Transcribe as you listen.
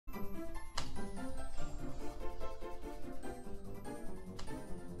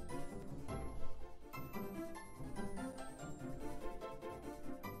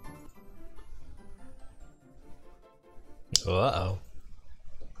Uh-oh.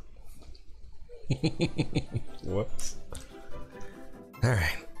 Whoops.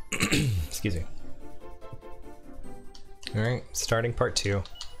 Alright. Excuse me. Alright, starting part 2.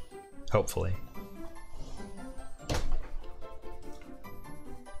 Hopefully. Let's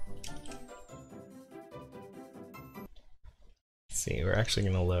see, we're actually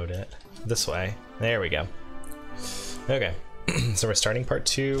going to load it this way. There we go. Okay, so we're starting part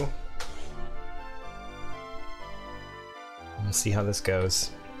 2. We'll see how this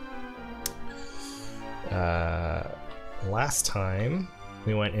goes. Last time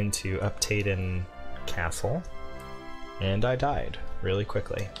we went into Uptaden Castle and I died really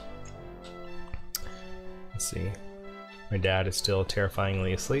quickly. Let's see. My dad is still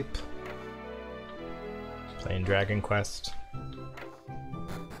terrifyingly asleep. Playing Dragon Quest.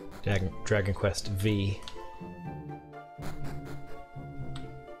 Dragon Quest V.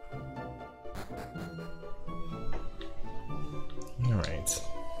 Alright.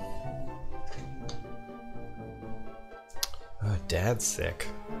 Oh, Dad's sick.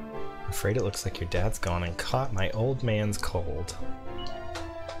 I'm afraid it looks like your dad's gone and caught my old man's cold.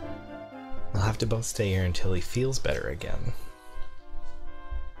 I'll have to both stay here until he feels better again.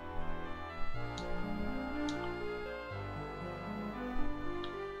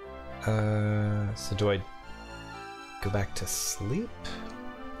 So do I go back to sleep?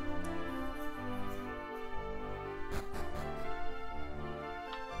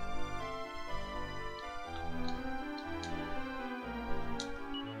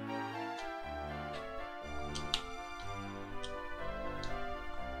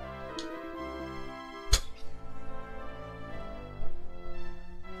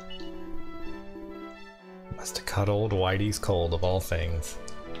 Must have cut old Whitey's cold of all things.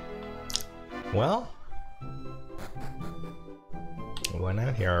 Well, we went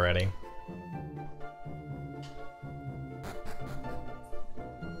out here already.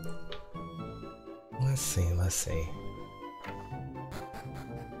 Let's see, let's see.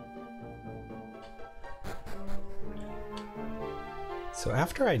 So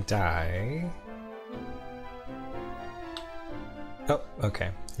after I die... Oh, okay.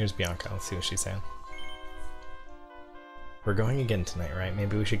 Here's Bianca. Let's see what she's saying. We're going again tonight, right?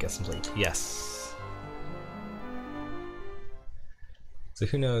 Maybe we should get some sleep. Yes. So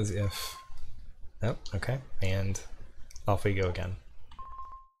who knows if... Oh, okay. And off we go again.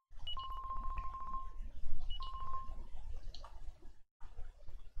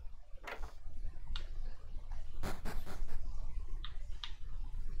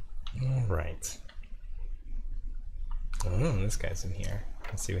 All right. Oh, this guy's in here.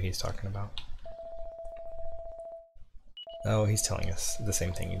 Let's see what he's talking about. Oh, he's telling us the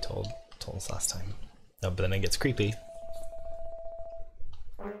same thing you told us last time. No, but then it gets creepy.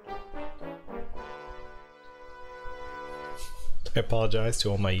 I apologize to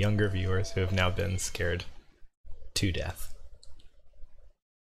all my younger viewers who have now been scared to death.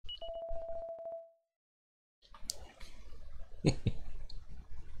 I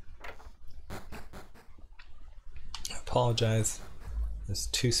apologize. It's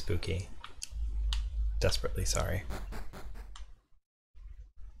too spooky. Desperately sorry.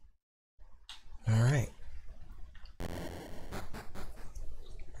 Alright.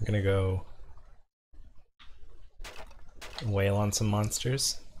 We're gonna go wail on some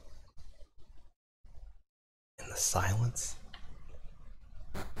monsters in the silence.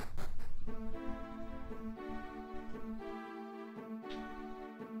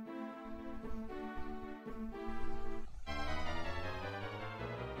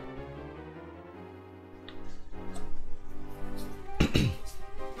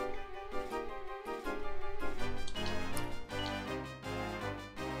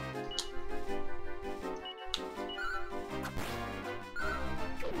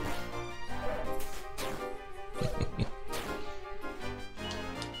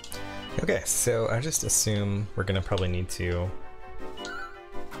 Okay, so I just assume we're gonna probably need to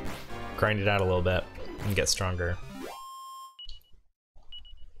grind it out a little bit and get stronger.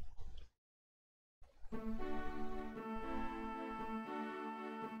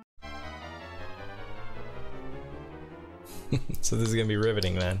 So this is gonna be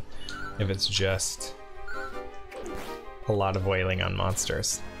riveting then, if it's just a lot of wailing on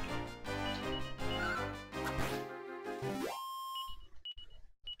monsters.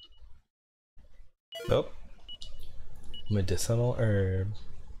 Oh, medicinal herb.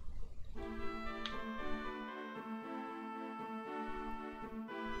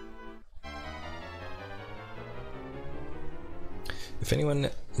 If anyone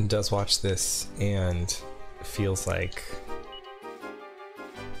does watch this and feels like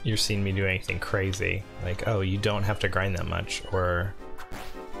you're seeing me do anything crazy. Like, oh, you don't have to grind that much, or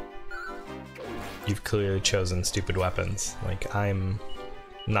you've clearly chosen stupid weapons. Like, I'm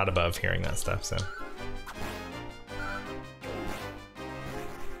not above hearing that stuff, so.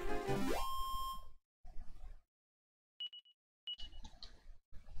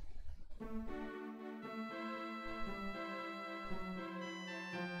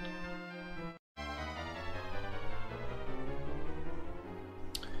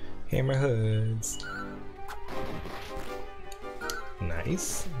 Hammer hoods.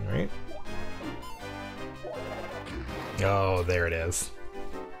 Nice. All right. Oh, there it is.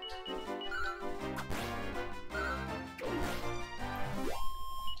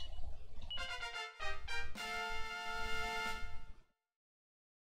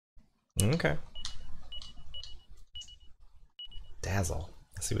 Okay. Dazzle.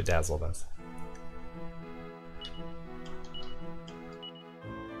 Let's see what Dazzle does.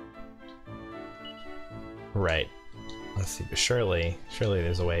 Right. Let's see, but surely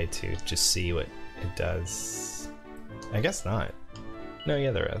there's a way to just see what it does. I guess not. No,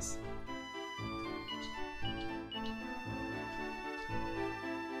 yeah, there is.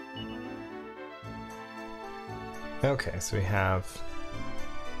 Okay, so we have...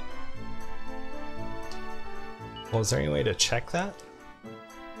 Well, is there any way to check that?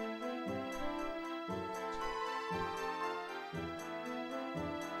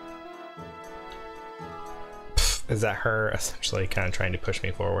 Is that her essentially kind of trying to push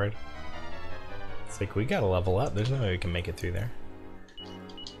me forward? It's like, we gotta level up. There's no way we can make it through there.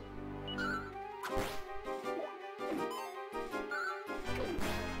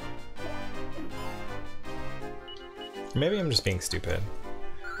 Maybe I'm just being stupid.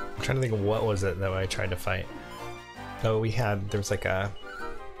 I'm trying to think of what was it that I tried to fight. Oh, there was like a...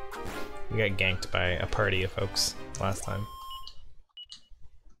 We got ganked by a party of folks last time.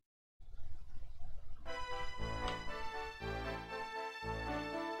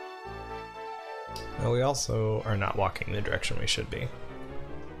 We also are not walking the direction we should be.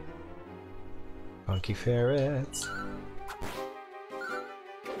 Funky ferrets.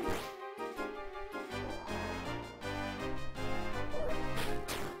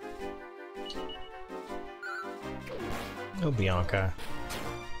 Oh, Bianca.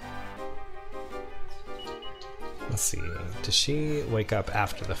 Let's see. Does she wake up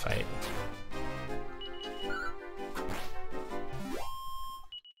after the fight?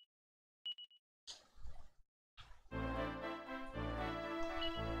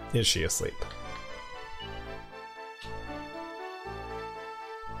 Is she asleep?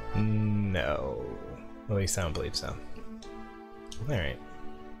 No. At least I don't believe so. Alright.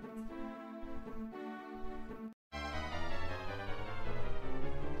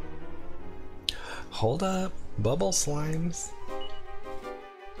 Hold up. Bubble slimes.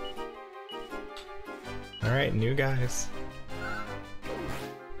 Alright, new guys.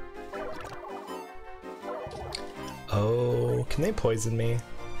 Oh, can they poison me?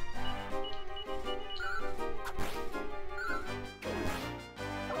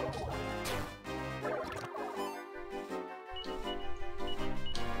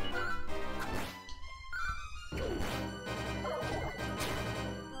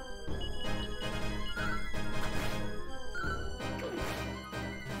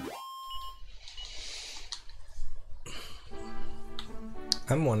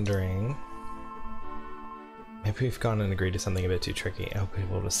 I'm wondering, maybe we've gone and agreed to something a bit too tricky. I hope we're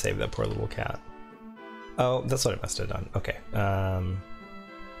able to save that poor little cat. Oh, that's what I must have done. Okay.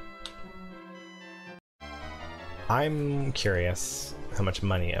 I'm curious how much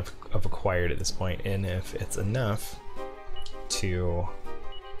money I've acquired at this point, and if it's enough to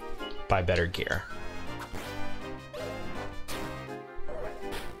buy better gear.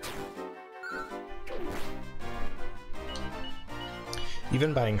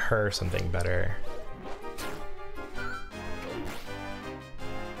 Even buying her something better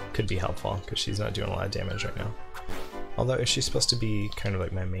could be helpful, because she's not doing a lot of damage right now. Although, is she supposed to be kind of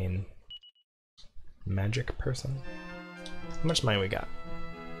like my main magic person? How much money we got?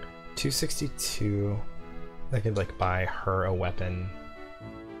 262. I could like buy her a weapon.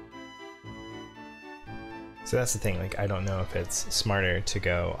 So that's the thing, like I don't know if it's smarter to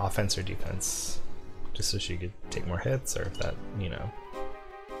go offense or defense, just so she could take more hits, or if that, you know.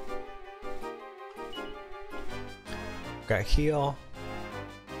 Got heal.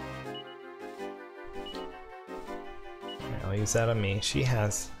 Alright, I'll use that on me. She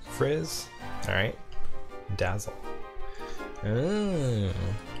has frizz. Alright. Dazzle. Oh.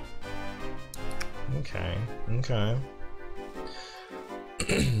 Okay. Okay.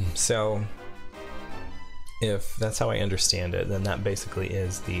 So if that's how I understand it, then that basically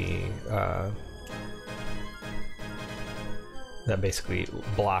is the that basically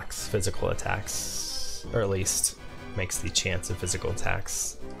blocks physical attacks, or at least makes the chance of physical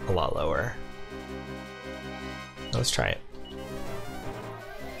attacks a lot lower. Let's try it.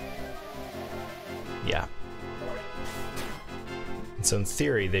 Yeah. And so in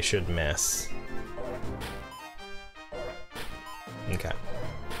theory, they should miss. Okay.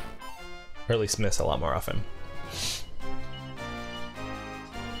 Or at least miss a lot more often.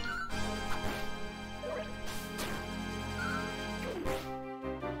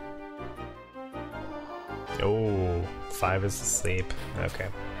 Oh, 5 is asleep. Okay.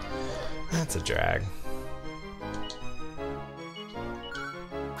 That's a drag.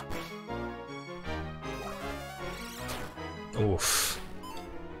 Oof.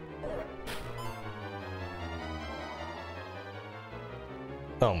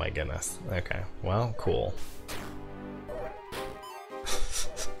 Oh my goodness. Okay. Well, cool.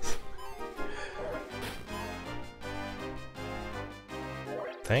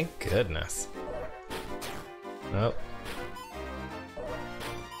 Thank goodness. Oh.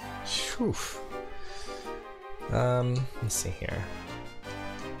 Phew. Let's see here.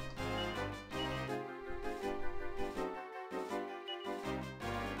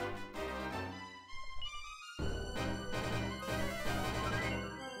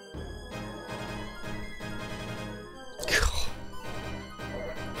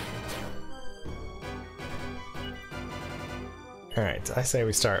 Alright, I say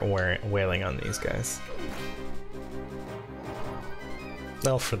we start wailing on these guys.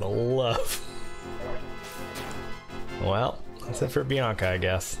 Oh, for the love. Well, that's it for Bianca, I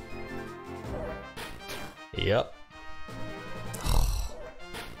guess. Yep.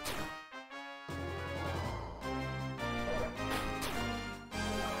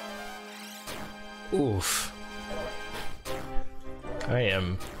 Oof. I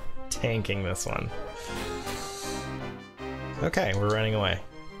am tanking this one. Okay, we're running away.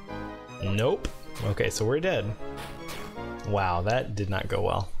 Nope. Okay, so we're dead. Wow, that did not go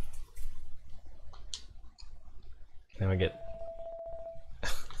well. Now I get...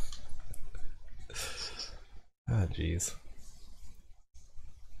 oh, jeez.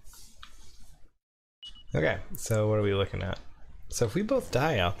 Okay, so what are we looking at? So if we both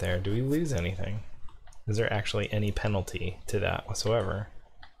die out there, do we lose anything? Is there actually any penalty to that whatsoever?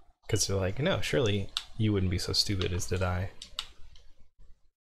 Because they're like, no, surely you wouldn't be so stupid as to die.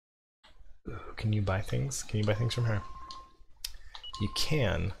 Ooh, can you buy things? Can you buy things from her? You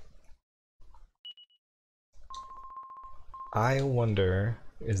can. I wonder,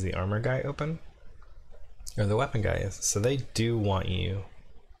 is the armor guy open? Or the weapon guy is. So they do want you.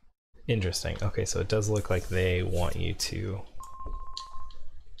 Interesting. Okay, so it does look like they want you to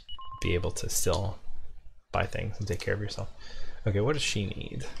be able to still buy things and take care of yourself. Okay, what does she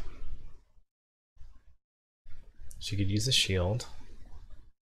need? She could use a shield.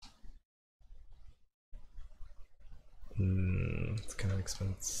 It's kind of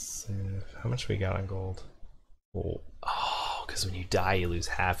expensive. How much we got on gold? Oh, because when you die, you lose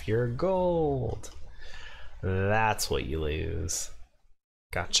half your gold. That's what you lose.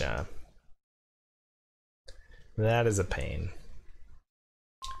 Gotcha. That is a pain.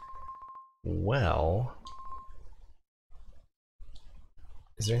 Well,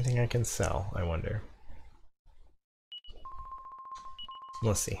 is there anything I can sell, I wonder?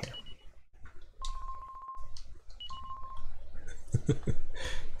 Let's see here.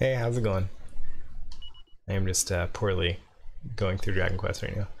 Hey, how's it going? I am just poorly going through Dragon Quest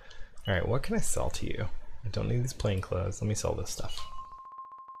right now. Alright, what can I sell to you? I don't need these plain clothes. Let me sell this stuff.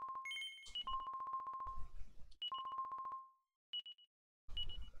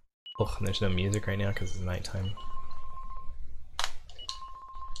 Oh, and there's no music right now because it's nighttime.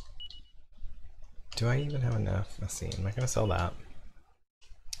 Do I even have enough? Let's see, am I gonna sell that?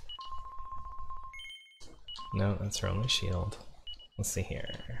 No, that's her only shield. Let's see here.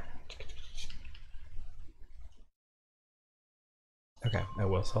 Okay, I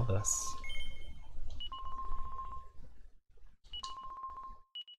will sell this.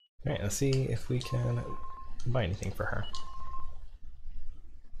 Alright, let's see if we can buy anything for her.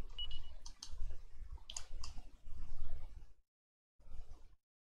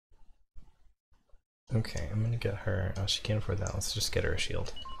 Okay, I'm gonna get her. Oh, she can't afford that. Let's just get her a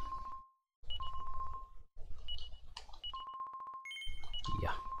shield.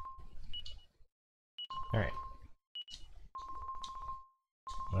 Yeah. Alright.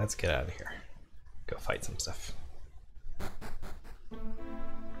 Let's get out of here. Go fight some stuff.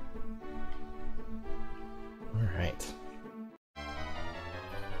 Alright.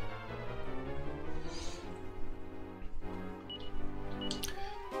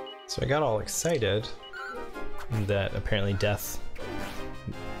 So I got all excited that apparently death,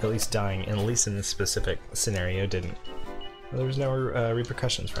 at least dying, and at least in this specific scenario, didn't. Well, there was no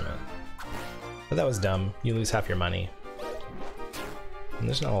repercussions from it. But that was dumb. You lose half your money. And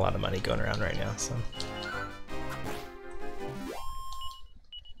there's not a lot of money going around right now, so...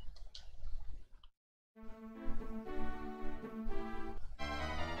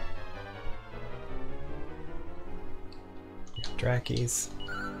 Drackies.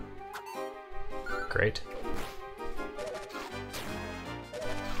 Great.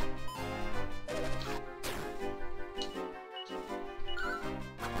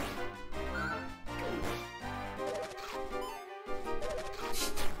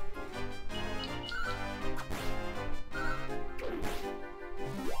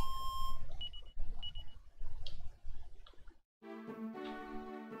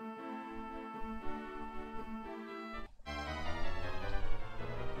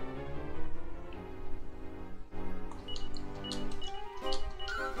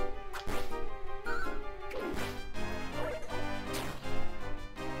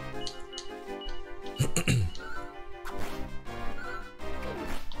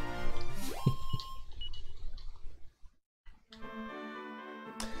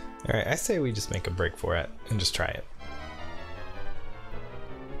 Alright, I say we just make a break for it and just try it.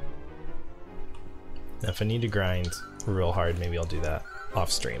 Now if I need to grind real hard, maybe I'll do that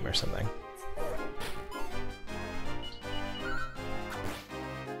off stream or something.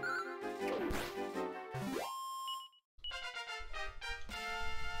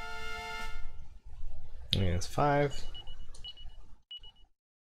 I mean, it's 5.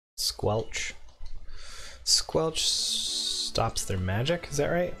 Squelch. Squelch stops their magic, is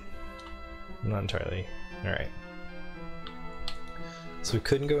that right? Not entirely. Alright. So we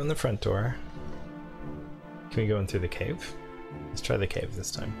couldn't go in the front door. Can we go in through the cave? Let's try the cave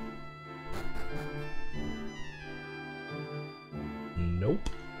this time. Nope.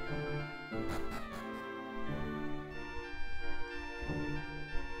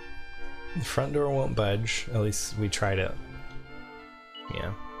 The front door won't budge. At least we tried it.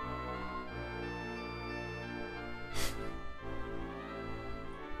 Yeah.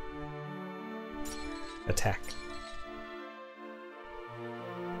 Attack.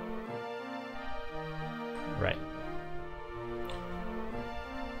 Right.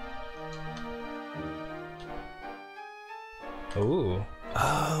 Ooh.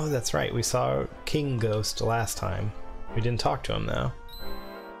 Oh, that's right. We saw King Ghost last time. We didn't talk to him though.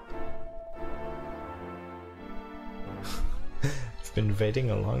 I've been waiting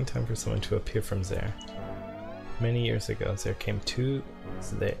a long time for someone to appear from there. Many years ago, there came to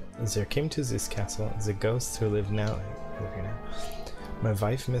this castle the ghosts who live here now. My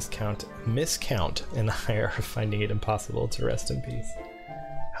wife miscount, and I are finding it impossible to rest in peace.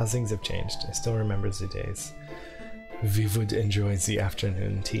 How things have changed. I still remember the days. We would enjoy the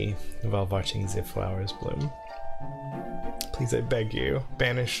afternoon tea while watching the flowers bloom. Please, I beg you,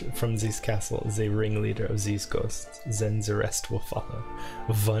 banish from this castle the ringleader of these ghosts. Then the rest will follow,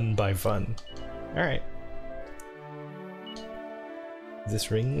 one by one. All right.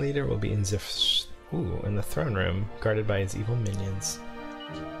 This ringleader will be in the throne room, guarded by his evil minions.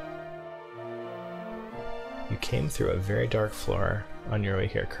 You came through a very dark floor on your way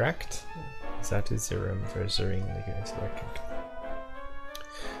here, correct? That is the room for the ringleader is working.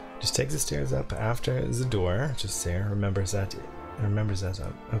 Just take the stairs up after the door, just there. Remembers that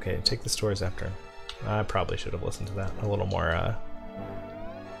up. Okay, take the stairs after. I probably should have listened to that a little more.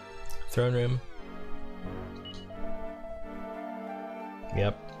 Throne room.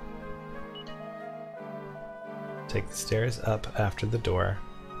 Yep. Take the stairs up after the door.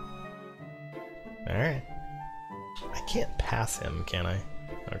 Alright. I can't pass him, can I?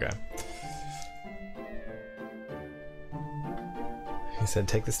 Okay. He said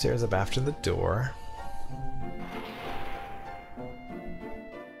take the stairs up after the door.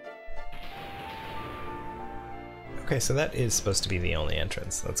 Okay, so that is supposed to be the only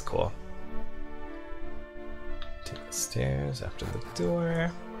entrance. That's cool. Take the stairs after the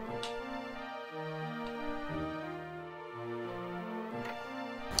door.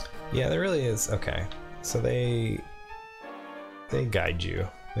 Yeah, there really is. Okay, so they guide you.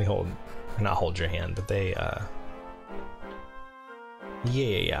 They not hold your hand, but they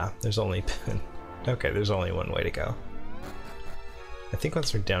yeah. There's only okay. There's only one way to go. I think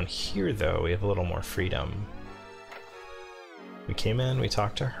once we're down here, though, we have a little more freedom. We came in. We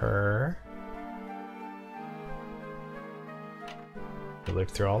talked to her. We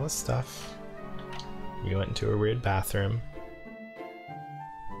looked through all this stuff. We went into a weird bathroom.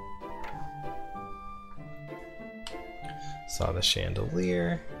 Saw the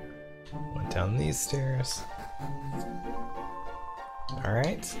chandelier. Went down these stairs.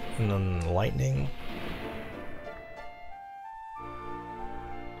 Alright, and then lightning.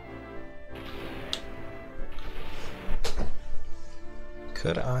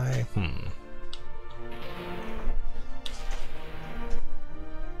 Could I?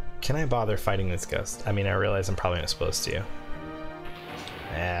 Can I bother fighting this ghost? I mean, I realize I'm probably not supposed to.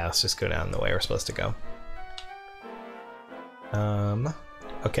 Yeah, let's just go down the way we're supposed to go.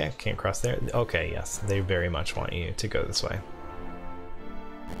 Okay, can't cross there. Okay, yes, they very much want you to go this way.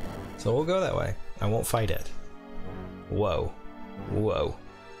 So we'll go that way. I won't fight it. Whoa. Whoa.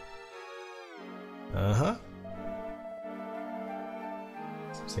 Uh-huh.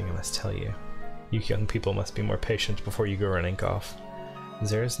 Something I must tell you. You young people must be more patient before you go running off.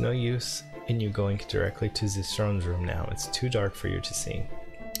 There is no use in you going directly to the throne room now. It's too dark for you to see.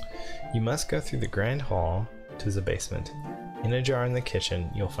 You must go through the grand hall to the basement. In a jar in the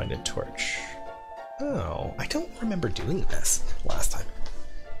kitchen, you'll find a torch. Oh, I don't remember doing this last time.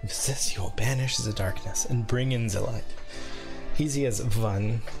 With this, you will banish the darkness and bring in the light. Easy as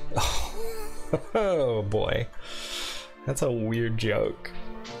fun. Oh boy. That's a weird joke.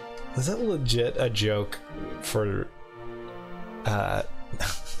 Is that legit a joke for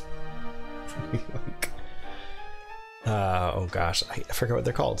oh gosh, I forgot what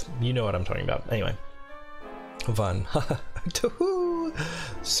they're called. You know what I'm talking about. Anyway. Fun.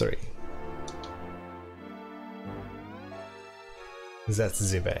 Sorry. That's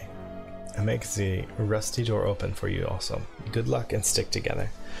the way. I make the rusty door open for you also. Good luck and stick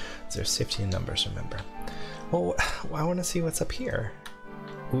together. There's safety in numbers, remember. Well, I want to see what's up here.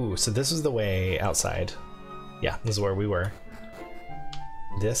 Ooh, so this is the way outside. Yeah, this is where we were.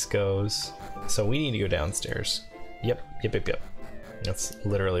 This goes... So we need to go downstairs. Yep. That's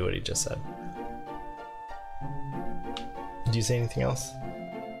literally what he just said. Did you say anything else?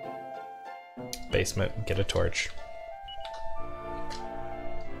 Basement, get a torch.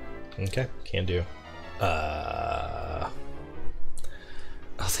 Okay, can do. Oh,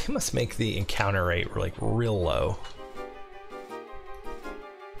 they must make the encounter rate like real low.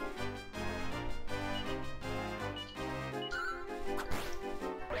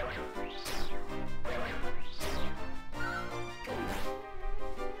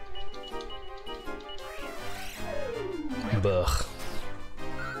 Ugh.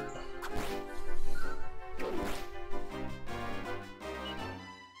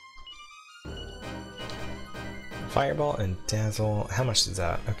 Fireball and dazzle. How much is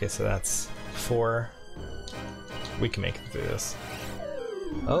that? Okay, so that's 4. We can make it through this.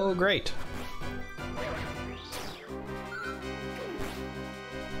 Oh, great.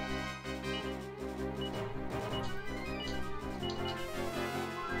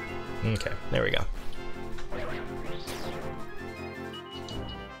 Okay, there we go.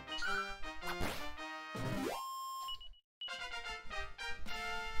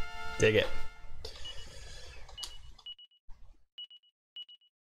 Dig it.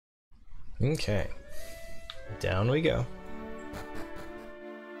 Okay. Down we go.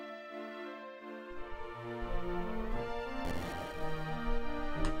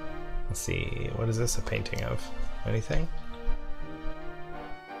 Let's see, what is this a painting of? Anything?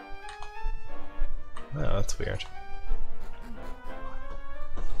 Oh, that's weird.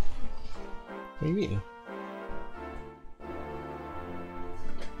 What do you mean?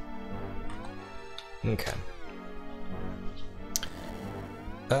 Okay.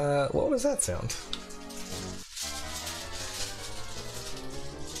 What was that sound?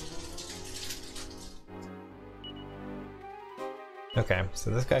 Okay, so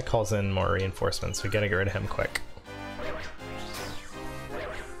this guy calls in more reinforcements. We gotta get rid of him quick.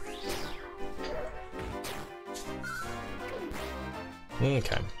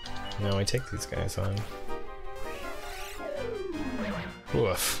 Okay, now we take these guys on.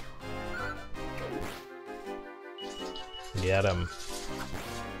 Woof. Get him.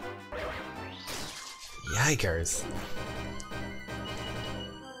 Yikers.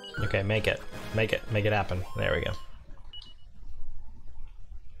 Okay, make it happen. There we go.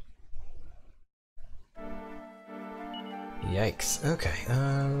 Yikes. Okay.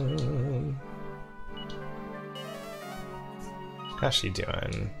 How's she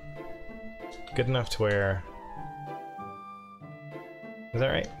doing? Good enough to where... Is that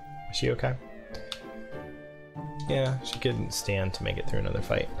right? Is she okay? Yeah, she could stand to make it through another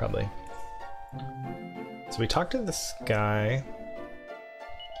fight, probably. So we talked to this guy.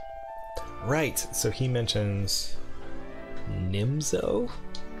 Right, so he mentions Nimzo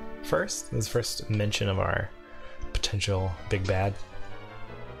first. This is the first mention of our potential big bad.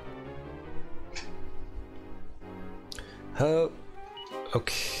 Oh,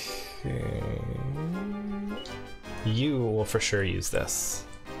 okay. Okay. You will for sure use this.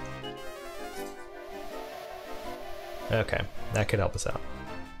 Okay, that could help us out.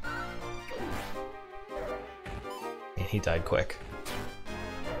 And he died quick.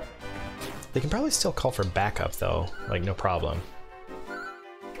 They can probably still call for backup though, like no problem.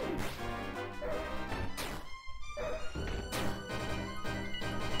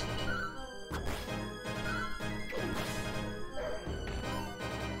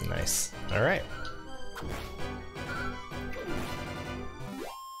 Nice. All right.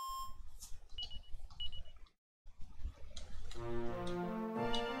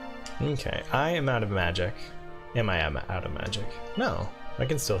 Okay, I am out of magic. Am I out of magic? No, I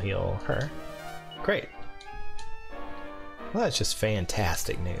can still heal her. Great. Well, that's just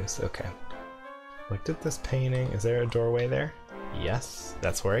fantastic news. Okay. Looked at this painting. Is there a doorway there? Yes,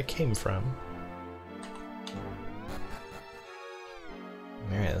 that's where I came from.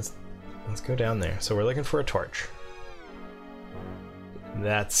 Alright, let's go down there. So we're looking for a torch.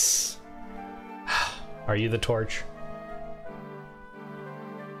 That's... Are you the torch?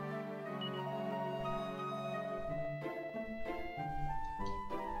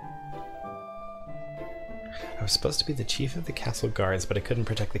 I was supposed to be the chief of the castle guards, but I couldn't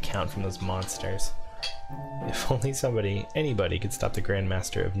protect the count from those monsters. If only anybody could stop the Grand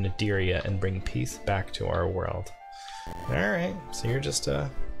Master of Nadiria and bring peace back to our world. Alright, so you're just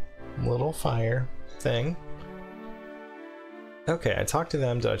a little fire thing. Okay, I talked to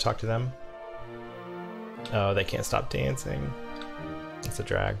them. Did I talk to them? Oh, they can't stop dancing. It's a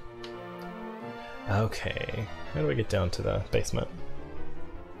drag. Okay, how do we get down to the basement?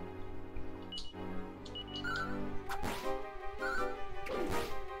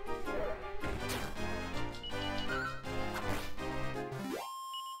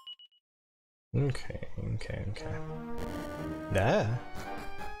 Okay. Ah.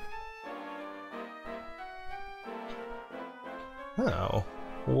 Oh,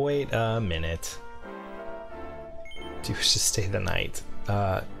 wait a minute. Do you wish to stay the night?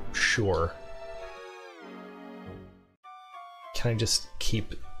 Sure. Can I just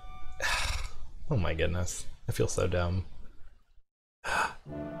keep... Oh my goodness, I feel so dumb.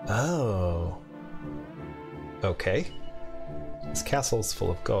 Oh. Okay. This castle's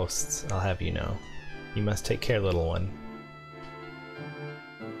full of ghosts, I'll have you know. You must take care, little one.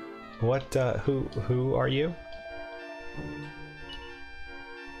 What, who are you?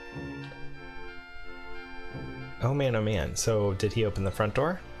 Oh man, so did he open the front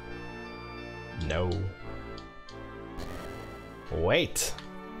door? No. Wait!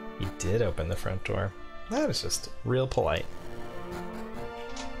 He did open the front door. That is just real polite.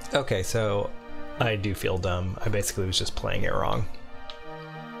 Okay, so I do feel dumb. I basically was just playing it wrong.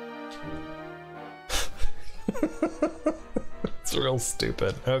 It's real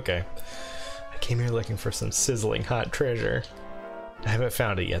stupid. Okay. I came here looking for some sizzling hot treasure. I haven't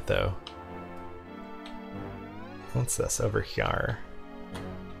found it yet though. What's this over here?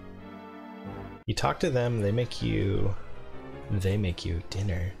 You talk to them, they make you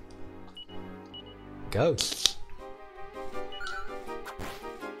dinner. Go.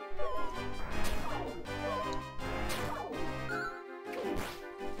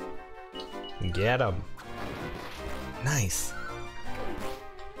 Get him. Nice.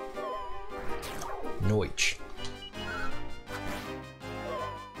 Noich.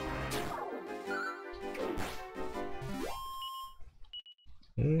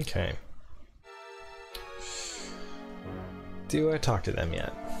 Okay. Do I talk to them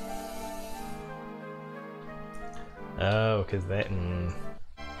yet? Oh, because that...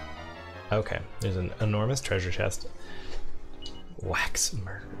 Okay, there's an enormous treasure chest. Wax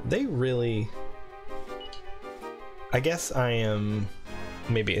murder. They really... I guess I am...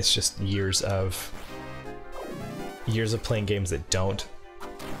 Maybe it's just years of playing games that don't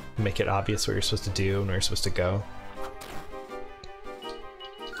make it obvious what you're supposed to do and where you're supposed to go.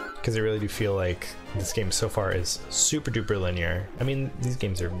 Because I really do feel like this game so far is super duper linear. I mean, these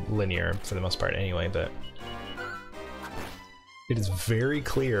games are linear for the most part anyway, but it is very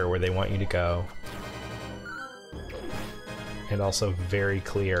clear where they want you to go. And also very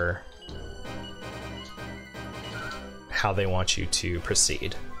clear how they want you to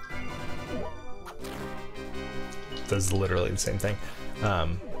proceed. That's literally the same thing.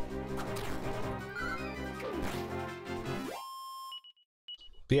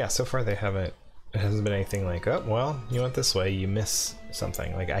 But yeah, so far they haven't, it hasn't been anything like, oh, well, you went this way, you miss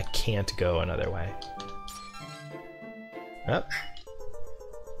something. Like, I can't go another way. Oh.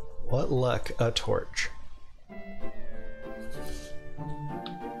 What luck, a torch.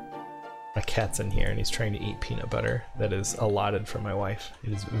 I cat's in here and he's trying to eat peanut butter that is allotted for my wife.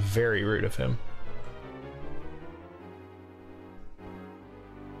 It is very rude of him.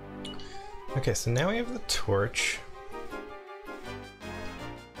 Okay, so now we have the torch.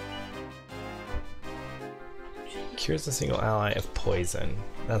 Cures a single ally of poison.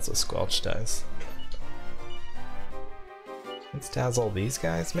 That's what Squelch does. Let's dazzle these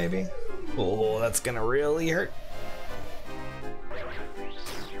guys, maybe? Oh, that's gonna really hurt.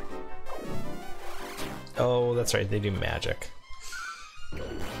 Oh, that's right, they do magic.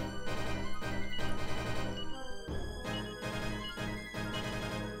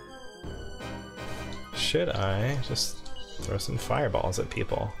 Should I just throw some fireballs at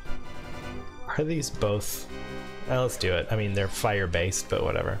people? Are these both... let's do it. I mean, they're fire-based, but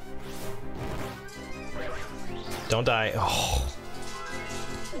whatever. Don't die. Oh.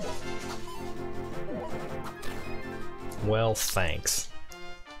 Well, thanks.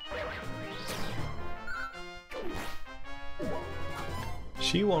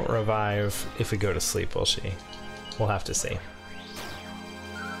 She won't revive if we go to sleep, will she? We'll have to see.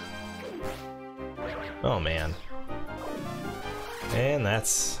 Oh man. And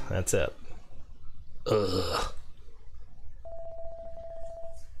that's it. Ugh.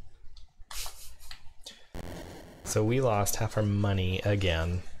 So we lost half our money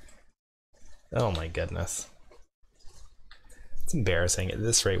again. Oh my goodness. It's embarrassing. At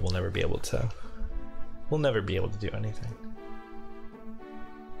this rate, we'll never be able to do anything.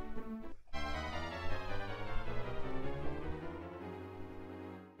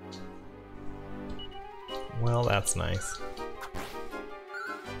 Well, that's nice.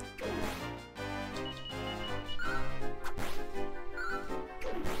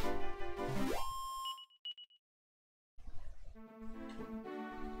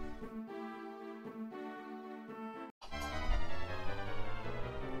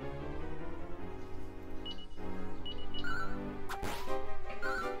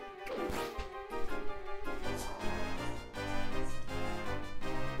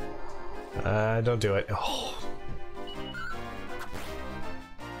 Don't do it. Oh.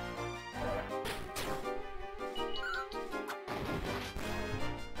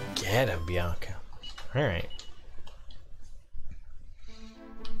 Get him, Bianca. All right.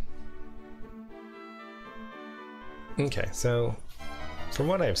 Okay, so from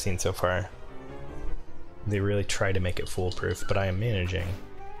what I've seen so far, they really try to make it foolproof, but I am managing.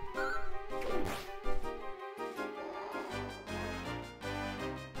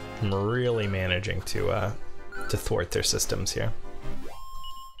 I'm really managing to thwart their systems here.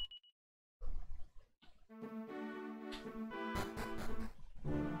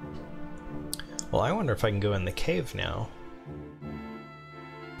 Well, I wonder if I can go in the cave now.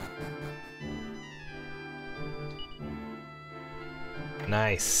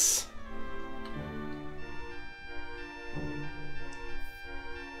 Nice.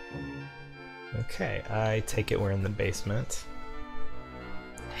 Okay, I take it we're in the basement.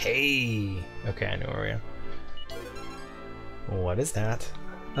 Hey! Okay, I know where we are. What is that?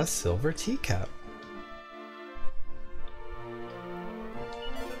 A silver teacup.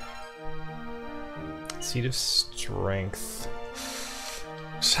 Seed of Strength.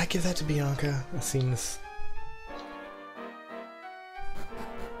 Should I give that to Bianca? It seems...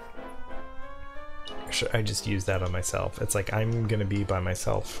 Or should I just use that on myself? It's like I'm gonna be by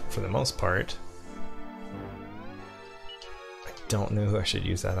myself for the most part. I don't know who I should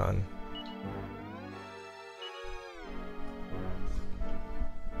use that on.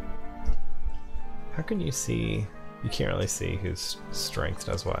 How can you see? You can't really see whose strength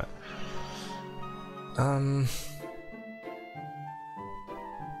does what.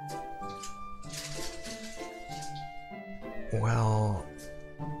 Well,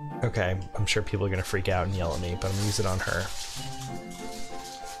 okay, I'm sure people are gonna freak out and yell at me, but I'm gonna use it on her.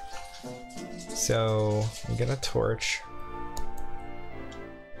 So, we get a torch.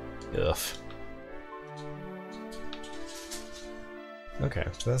 Ugh. Okay,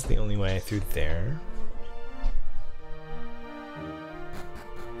 so that's the only way through there.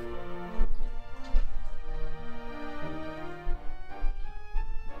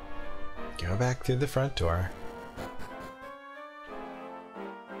 Go back through the front door.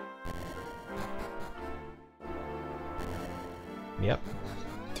 Yep,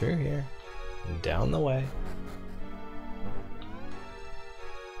 through here, and down the way.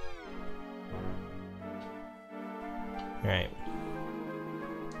 All right.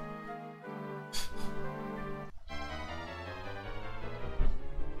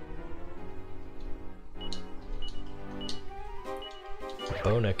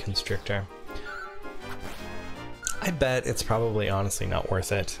 Bona constrictor. I bet it's probably honestly not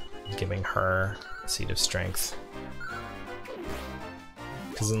worth it giving her Seed of Strength.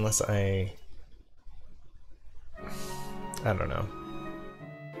 Because unless I don't know.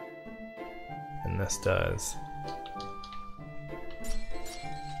 And this does.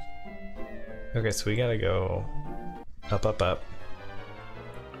 Okay, so we gotta go up, up, up.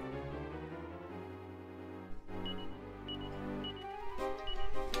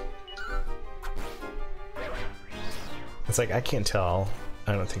 It's like, I can't tell.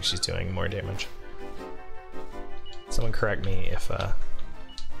 I don't think she's doing more damage. Someone correct me if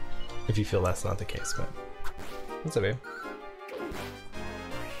you feel that's not the case, but what's up, babe?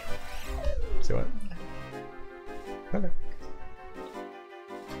 See what? Okay.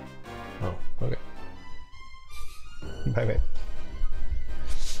 Oh, okay. Bye, babe.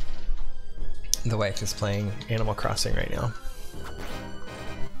 The wife is playing Animal Crossing right now.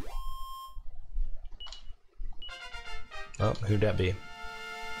 Oh, who'd that be?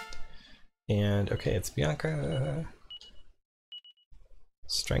 And okay, it's Bianca.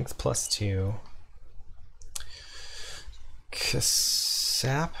 Strength +2.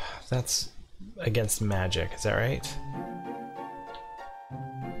 Sap? That's against magic, is that right?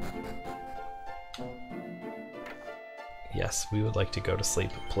 Yes, we would like to go to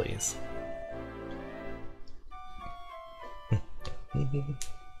sleep, please.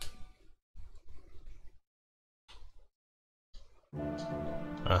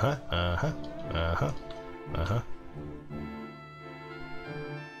 Uh-huh, uh-huh, uh-huh, uh-huh.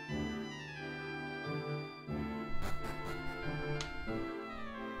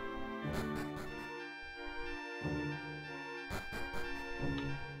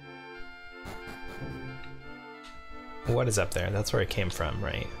 What is up there? That's where it came from,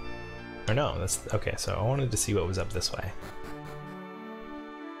 right? Or no, that's okay, so I wanted to see what was up this way.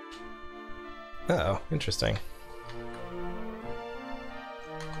 Uh oh, interesting.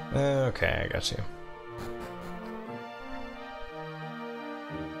 Okay, I got you.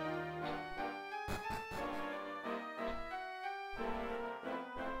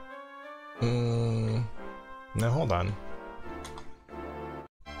 Now hold on.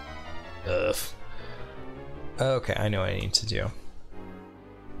 Ugh. Okay, I know what I need to do.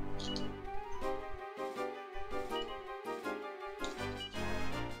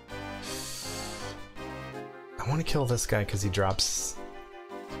 I want to kill this guy because he drops...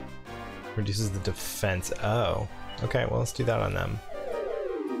 reduces the defense. Oh. Okay, well let's do that on them.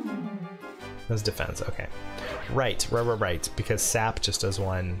 That's defense, okay. Right, because Sap just does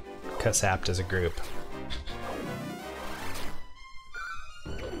one, because Sap does a group.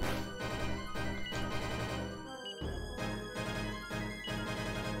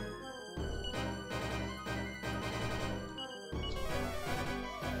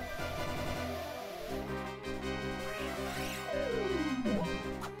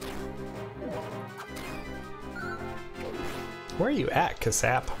 Where are you at,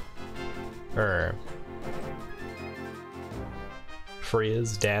 Kasap? Or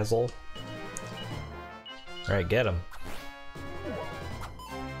Frizz, Dazzle? Alright, get him.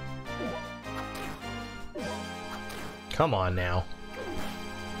 Come on now.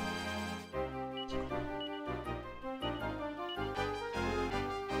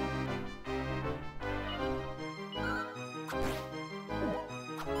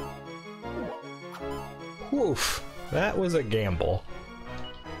 Woof. That was a gamble.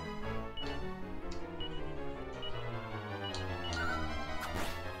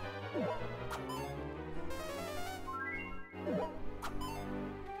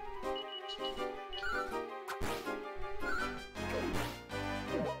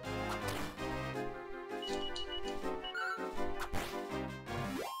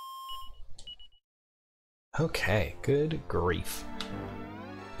 Okay, good grief.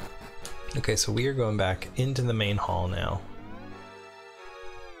 Okay, so we are going back into the main hall now.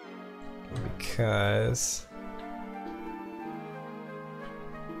 Because...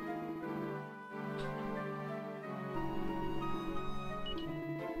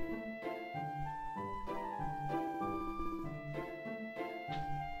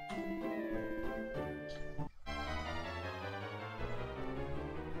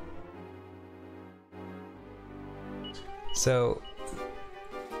 so,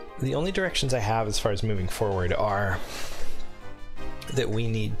 the only directions I have as far as moving forward are that we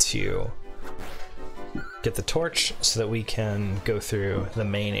need to get the torch so that we can go through the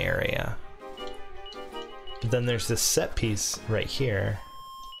main area. But then there's this set piece right here.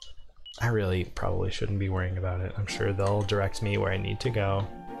 I really probably shouldn't be worrying about it. I'm sure they'll direct me where I need to go.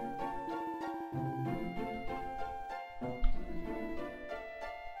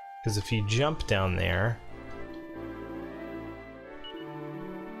 Because if you jump down there,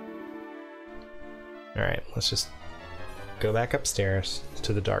 Alright, let's just go back upstairs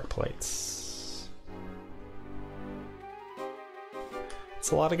to the dark plates.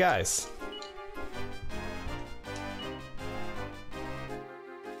 It's a lot of guys.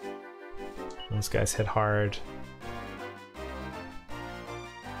 Those guys hit hard.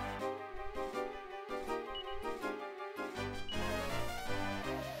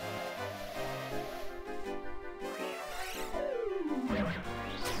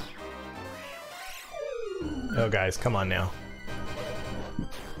 Oh guys, come on now.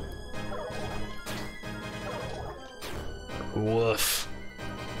 Woof.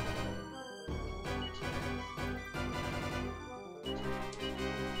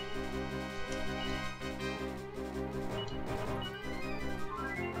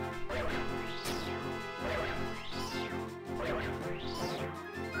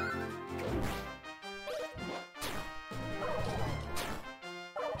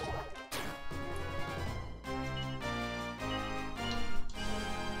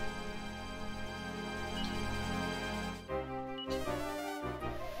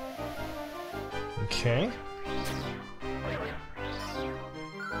 Okay.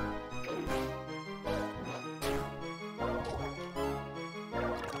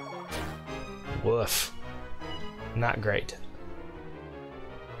 Woof. Not great.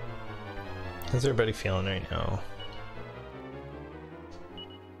 How's everybody feeling right now?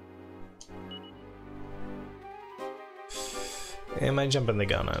 Am I jumping the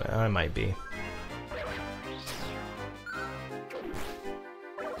gun on it? I might be.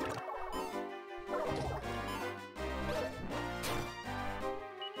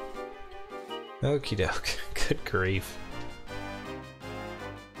 Okie doke. Good grief.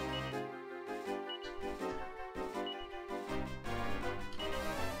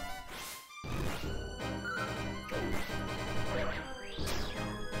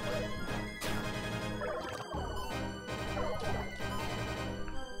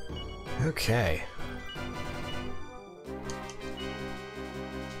 Okay.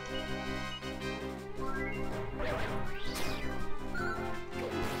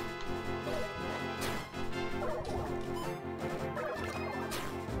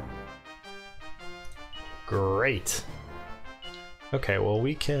 Great. Okay, well,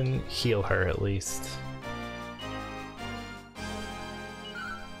 we can heal her at least.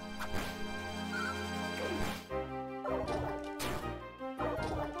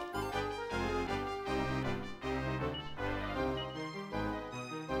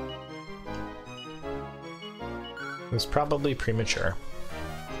 It was probably premature.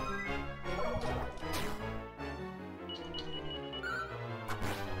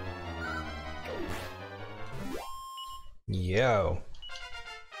 Yo.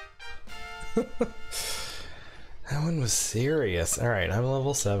 That one was serious. Alright, I'm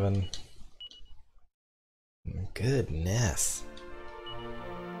level 7. Goodness.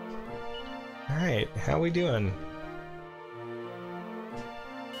 Alright, how we doing?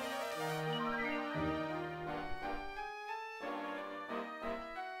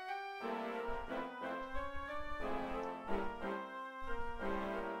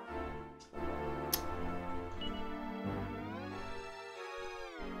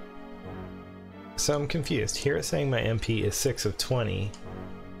 So I'm confused. Here it's saying my MP is 6 of 20.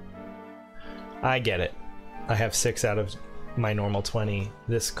 I get it. I have 6 out of my normal 20.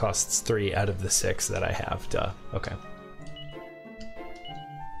 This costs 3 out of the 6 that I have. Duh. Okay.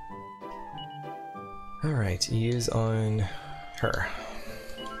 Alright, use on her.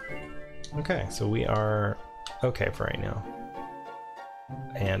 Okay, so we are okay for right now.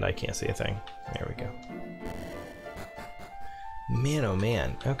 And I can't see a thing. There we go. Man, oh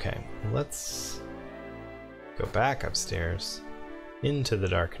man. Okay, let's go back upstairs into the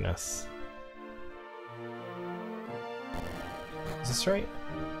darkness. Is this right?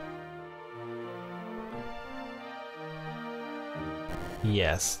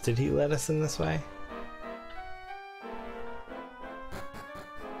 Yes. Did he let us in this way?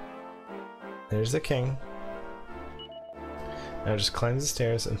 There's the king. Now just climbs the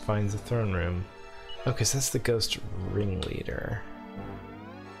stairs and finds the throne room. Okay, so that's the ghost ringleader.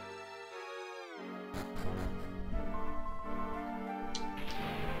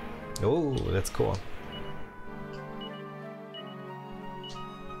 Oh, that's cool.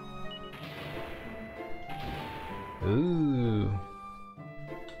 Ooh.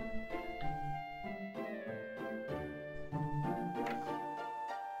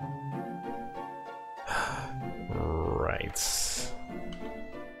 Right.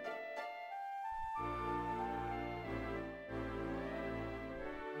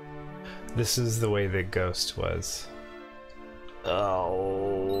 This is the way the ghost was.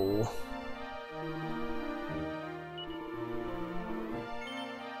 Oh.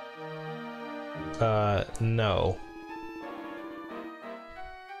 No.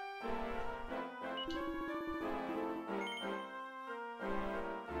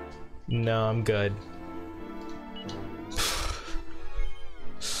 No, I'm good.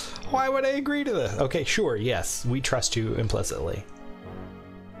 Why would I agree to this? Okay, sure, yes, we trust you implicitly.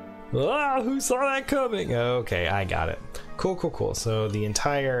 Ah, who saw that coming? Okay, I got it. Cool, cool, cool. So the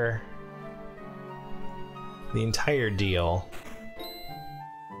entire deal.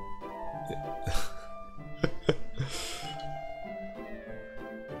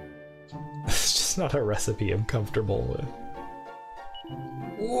 It's just not a recipe I'm comfortable with.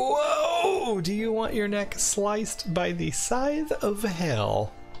 Whoa! Do you want your neck sliced by the scythe of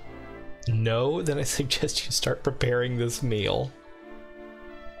hell? No? Then I suggest you start preparing this meal.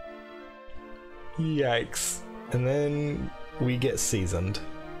 Yikes. And then we get seasoned.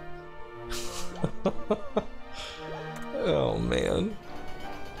 Oh man.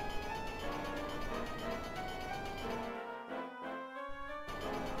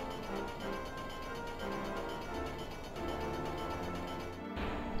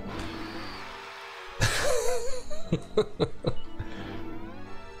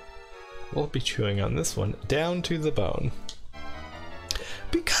 We'll be chewing on this one down to the bone.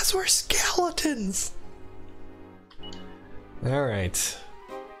 Because we're skeletons! Alright.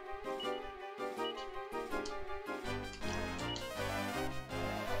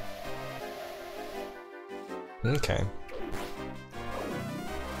 Okay.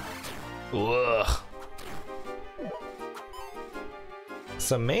 Ugh.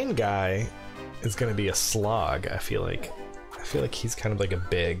 So main guy is gonna be a slog, I feel like. I feel like he's kind of like a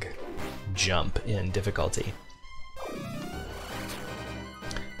big jump in difficulty.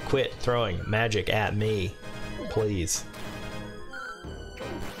 Quit throwing magic at me, please.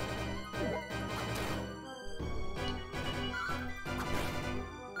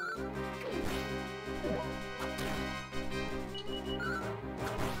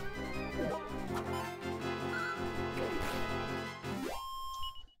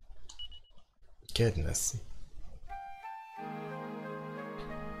 Goodness.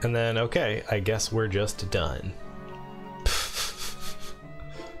 And then, okay, I guess we're just done.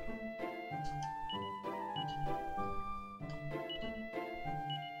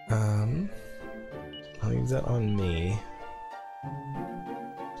 I'll leave that on me.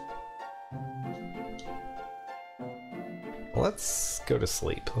 Let's go to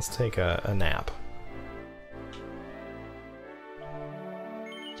sleep. Let's take a nap.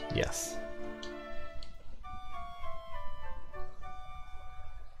 Yes.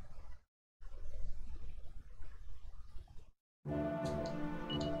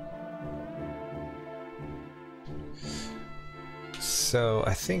 So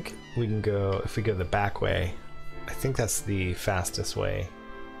I think we can go, if we go the back way, I think that's the fastest way.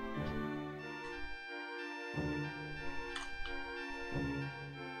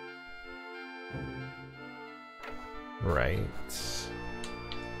 Right.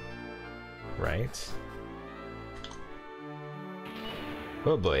 Right.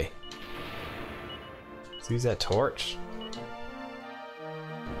 Oh boy. Let's use that torch.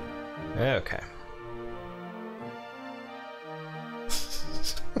 Okay.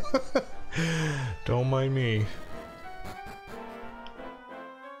 Don't mind me.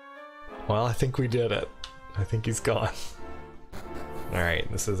 Well, I think we did it. I think he's gone. All right,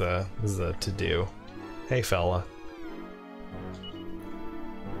 this is a to-do. Hey, fella.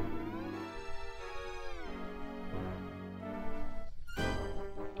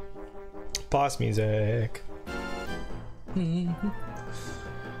 Boss music.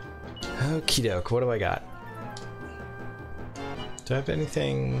 Okie doke, what do I got? Do I have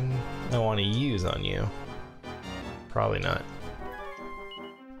anything I want to use on you? Probably not.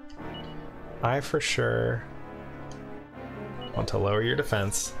 I for sure want to lower your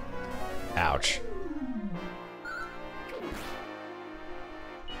defense. Ouch.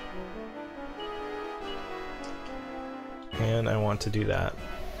 And I want to do that.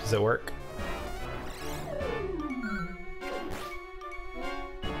 Does it work?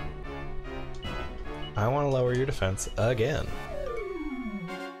 I want to lower your defense again.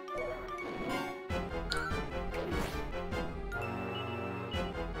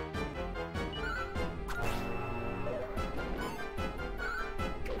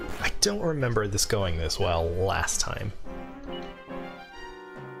 I don't remember this going this well last time.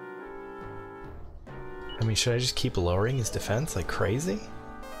 I mean, should I just keep lowering his defense like crazy?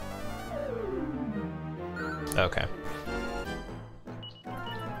 Okay.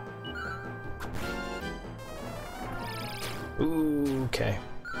 Ooh, okay.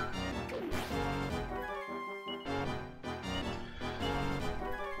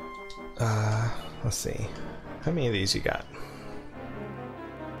 Let's see. How many of these you got?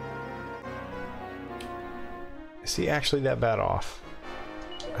 Is he actually that bad off?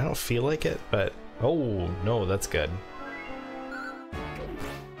 I don't feel like it, but... Oh, no, that's good.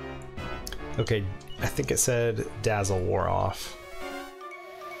 Okay, I think it said Dazzle wore off.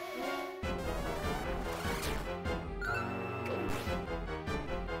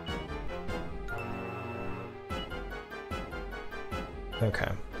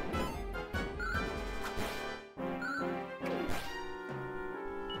 Okay.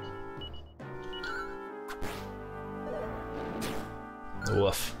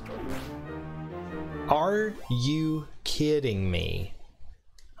 Woof. Are you kidding me?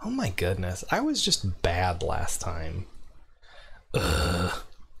 Oh my goodness, I was just bad last time. Ugh.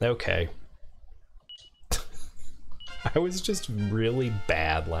 Okay. I was just really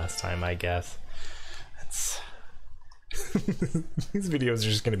bad last time, I guess. That's... These videos are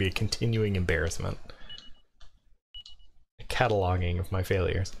just going to be a continuing embarrassment. A cataloging of my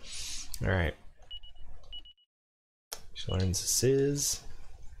failures. Alright. She learns Sizz.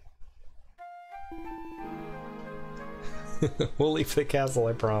 We'll leave the castle,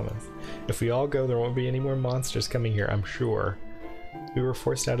 I promise. If we all go, there won't be any more monsters coming here, I'm sure. We were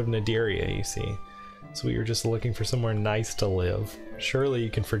forced out of Nadiria, you see. So we were just looking for somewhere nice to live. Surely you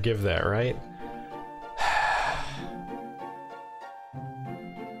can forgive that, right?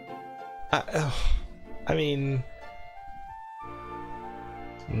 I mean...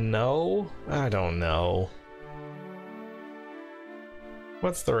 No? I don't know.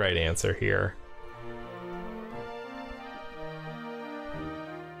 What's the right answer here?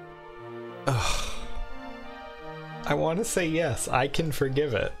 Ugh. I want to say yes, I can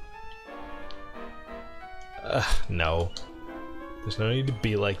forgive it. No. There's no need to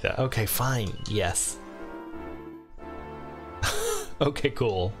be like that. Okay, fine, yes. Okay,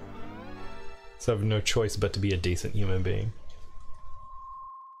 cool. So I have no choice but to be a decent human being.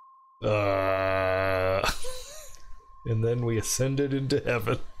 And then we ascended into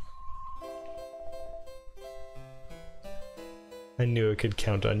heaven. I knew I could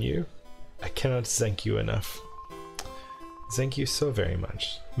count on you. I cannot thank you enough. Thank you so very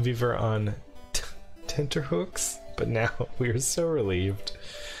much. We were on tenterhooks, but now we are so relieved.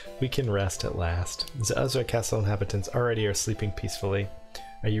 We can rest at last. The other castle inhabitants already are sleeping peacefully.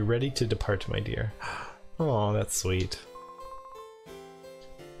 Are you ready to depart, my dear? Oh, that's sweet.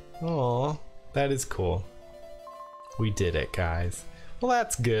 Oh, that is cool. We did it, guys. Well,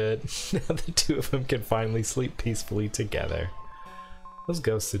 that's good. Now the two of them can finally sleep peacefully together. Those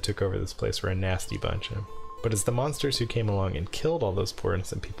ghosts who took over this place were a nasty bunch, but it's the monsters who came along and killed all those poor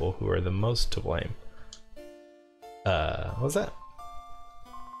innocent people who are the most to blame. What was that?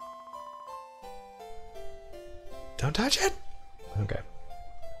 Don't touch it! Okay.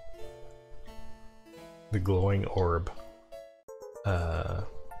 The glowing orb.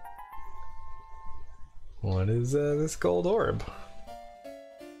 What is this gold orb?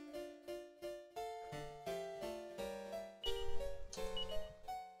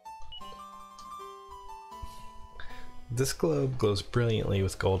 This globe glows brilliantly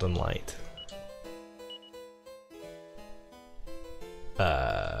with golden light.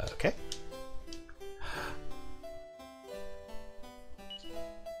 Okay.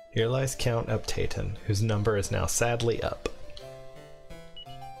 Here lies Count Uptaton, whose number is now sadly up.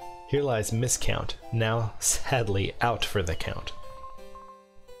 Here lies Miscount, now sadly out for the count.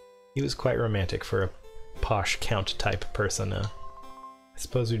 He was quite romantic for a posh count type person. I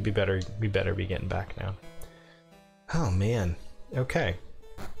suppose we'd be better be getting back now. Oh man, okay.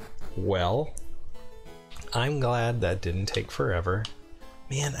 Well, I'm glad that didn't take forever.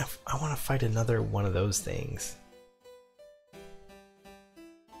 Man, I want to fight another one of those things.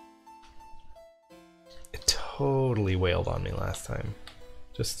 It totally wailed on me last time.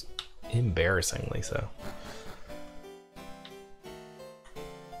 Just embarrassingly so.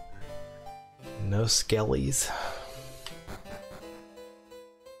 No skellies.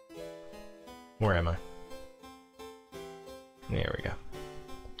 Where am I? There we go.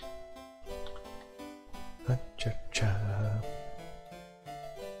 Cha-cha.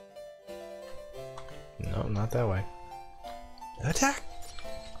 No, not that way. Attack!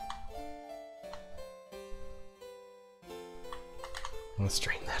 Let's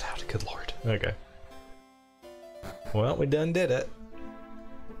straighten that out. Good lord. Okay. Well, we done did it.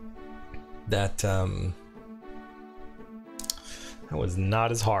 That was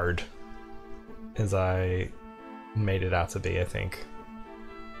not as hard as I made it out to be, I think.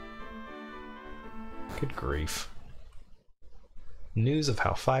 Good grief. News of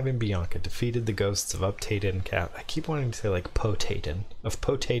how Five and Bianca defeated the ghosts of Uptaden I keep wanting to say like Potaten, of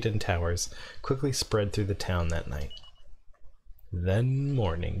Potaten Towers, quickly spread through the town that night. Then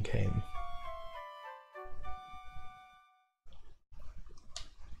morning came.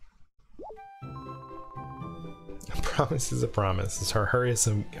 A promise is a promise. So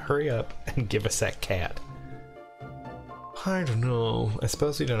hurry up and give us that cat. I don't know. I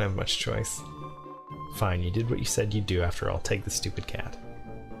suppose we don't have much choice. Fine, you did what you said you'd do after all. Take the stupid cat.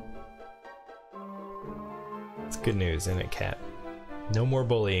 It's good news, isn't it, cat? No more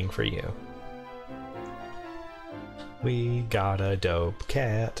bullying for you. We got a dope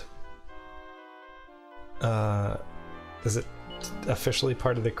cat. Is it officially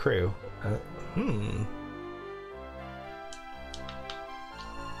part of the crew?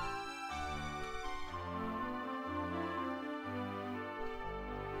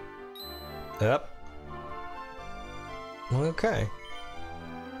 Yep. Okay.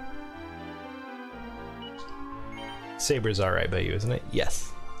 Saber's alright by you, isn't it?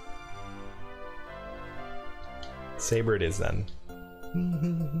 Yes. Saber it is then.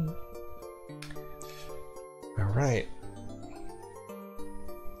 Alright.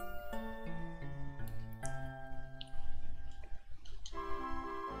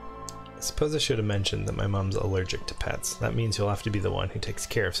 I suppose I should have mentioned that my mom's allergic to pets. That means you'll have to be the one who takes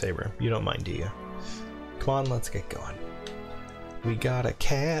care of Saber. You don't mind, do you? Come on, let's get going. We got a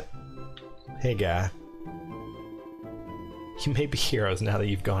cat. Hey, guy. You may be heroes now that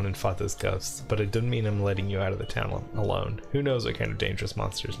you've gone and fought those ghosts, but it doesn't mean I'm letting you out of the town alone. Who knows what kind of dangerous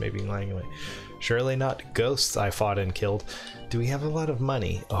monsters may be lying away. Surely not ghosts I fought and killed. Do we have a lot of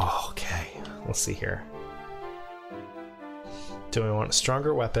money? Oh, okay. Let's see here. Do we want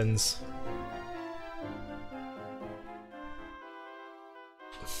stronger weapons?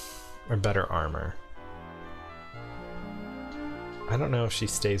 Or better armor? I don't know if she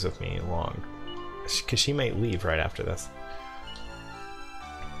stays with me long, because she might leave right after this.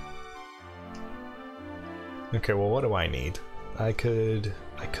 Okay, well, what do I need? I could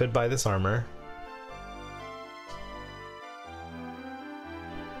buy this armor.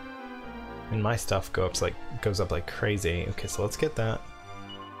 And my stuff goes up like crazy. Okay, so let's get that.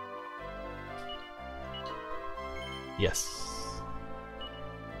 Yes.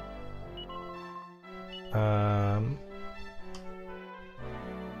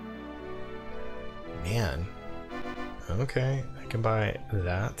 Man. Okay, I can buy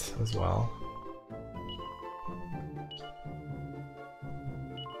that as well.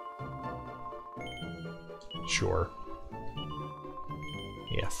 Sure.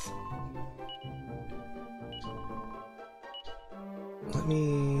 Yes. Let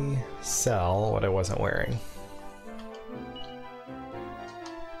me sell what I wasn't wearing.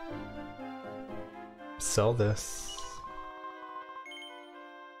 Sell this.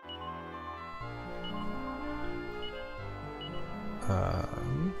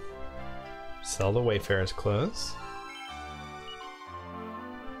 Sell the Wayfarer's clothes.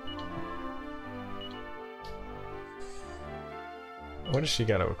 What does she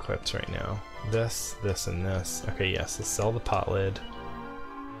got equipped right now? This, this, and this. Okay, yes, let's sell the pot lid.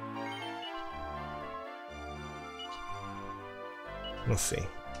 Let's see.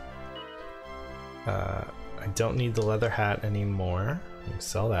 I don't need the leather hat anymore.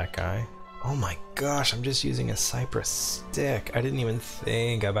 Sell that guy. Oh my gosh, I'm just using a cypress stick. I didn't even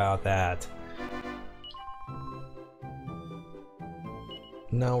think about that.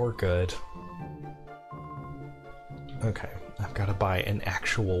 No, we're good. Okay, I've got to buy an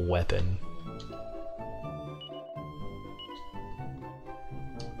actual weapon.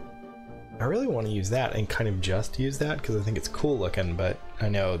 I really want to use that and kind of just use that because I think it's cool looking, but I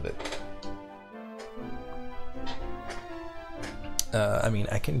know that... I mean,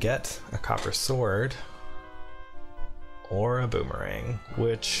 I can get a copper sword or a boomerang,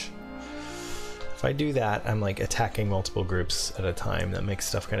 which if I do that, I'm like attacking multiple groups at a time. That makes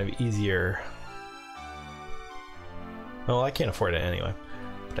stuff kind of easier. Well, I can't afford it anyway,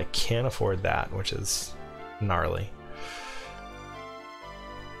 but I can afford that, which is gnarly.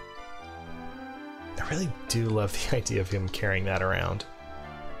 I really do love the idea of him carrying that around.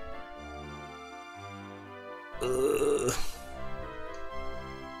 Ugh.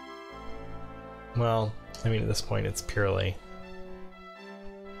 Well, I mean, at this point, it's purely...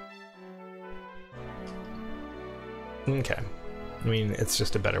 Okay. I mean, it's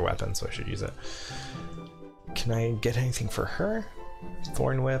just a better weapon, so I should use it. Can I get anything for her?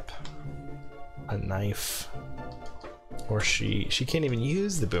 Thorn whip, a knife, or she can't even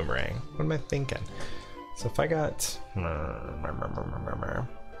use the boomerang. What am I thinking? So if I got...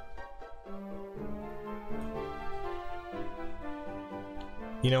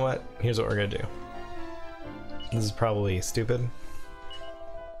 You know what? Here's what we're gonna do. This is probably stupid.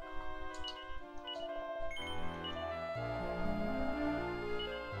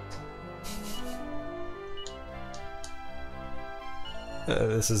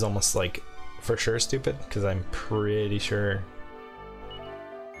 This is almost like for sure stupid, because I'm pretty sure.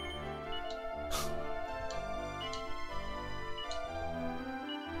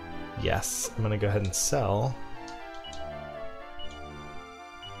 Yes, I'm gonna go ahead and sell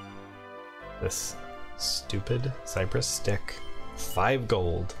this stupid cypress stick. 5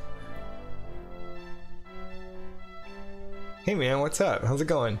 gold. Hey man, what's up? How's it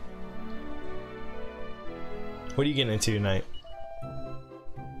going? What are you getting into tonight?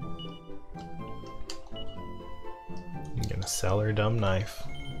 I'm gonna sell her dumb knife.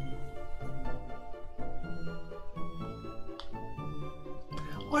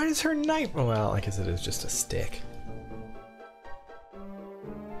 Why is her knife? Well, I guess it is just a stick.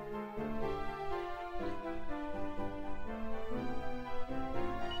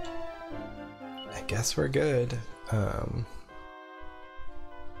 I guess we're good.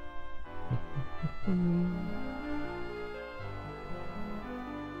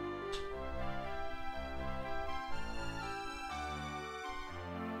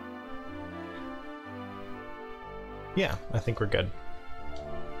 Yeah, I think we're good.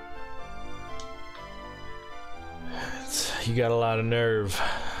 You got a lot of nerve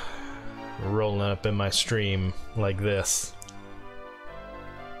rolling up in my stream like this.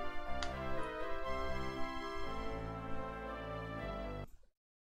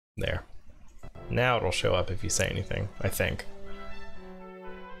 There. Now it'll show up if you say anything, I think.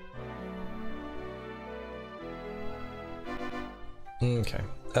 Okay.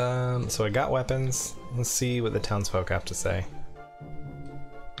 So I got weapons. Let's see what the townsfolk have to say.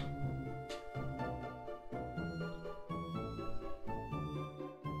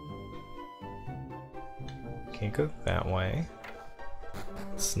 Can't go that way.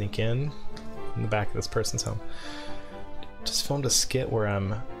 Sneak in the back of this person's home. Just filmed a skit where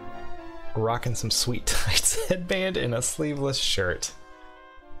I'm rocking some Sweet Tights headband and a sleeveless shirt.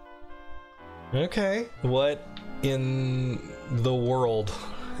 Okay, what in the world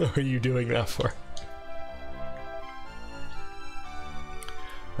are you doing that for?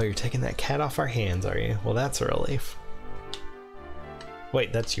 Oh, you're taking that cat off our hands, are you? Well, that's a relief.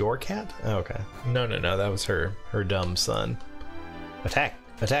 Wait, that's your cat? Oh, okay. No, that was her dumb son. Attack!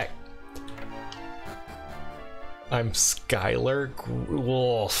 Attack! I'm Skylar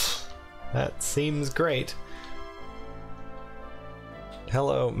Wolf. That seems great.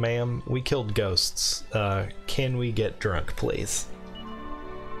 Hello, ma'am. We killed ghosts. Can we get drunk, please?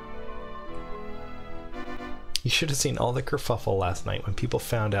 You should have seen all the kerfuffle last night when people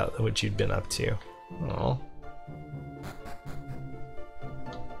found out what you'd been up to. Aww.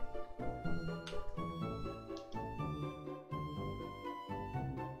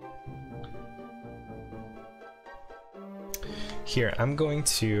 Here, I'm going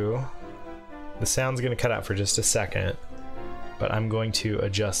to... The sound's going to cut out for just a second, but I'm going to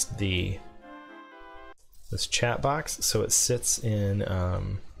adjust this chat box so it sits in...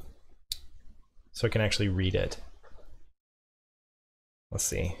 so I can actually read it. Let's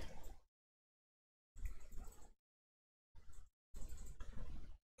see.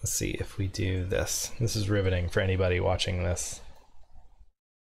 Let's see if we do this. This is riveting for anybody watching this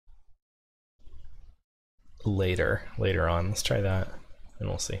later on. Let's try that and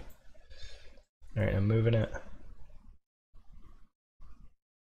we'll see. All right, I'm moving it.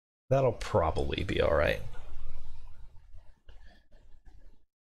 That'll probably be all right.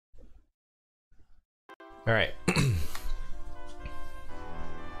 All right.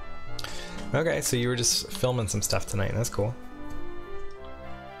 Okay, so you were just filming some stuff tonight. That's cool.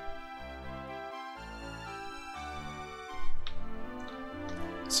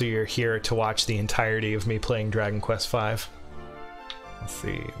 So you're here to watch the entirety of me playing Dragon Quest V. Let's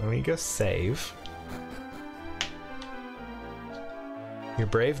see. Let me go save. You're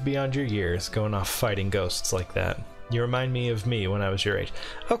brave beyond your years, going off fighting ghosts like that. You remind me of me when I was your age.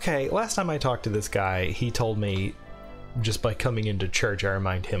 Okay, last time I talked to this guy, he told me just by coming into church I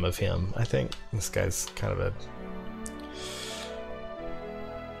remind him of him. I think this guy's kind of a...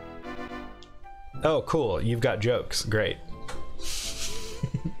 Oh, cool. You've got jokes. Great.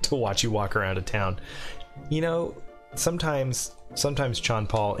 To watch you walk around a town. You know, sometimes Sean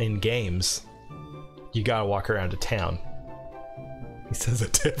Paul, in games, you gotta walk around a town. He says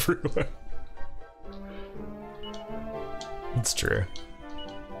it to everyone. It's true.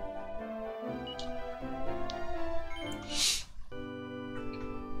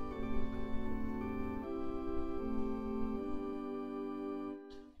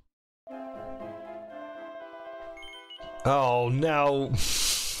 Oh no!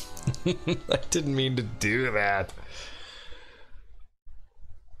 I didn't mean to do that.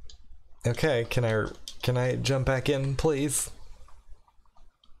 Okay, can I jump back in, please?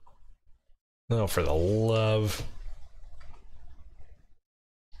 Oh, for the love.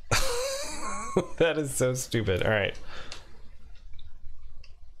 That is so stupid. All right.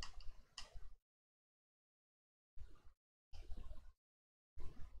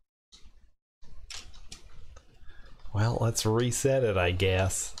 Well, let's reset it, I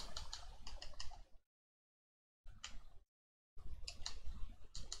guess.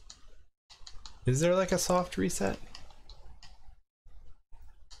 Is there like a soft reset?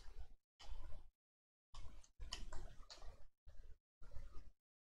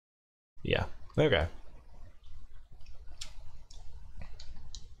 Yeah. Okay.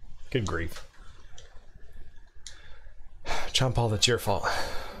 Good grief. Chomp all, that's your fault.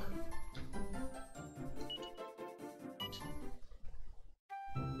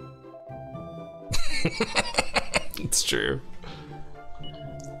 It's true.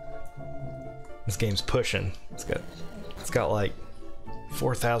 This game's pushing. It's got like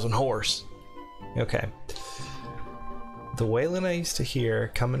 4,000 horse. Okay. The wailing I used to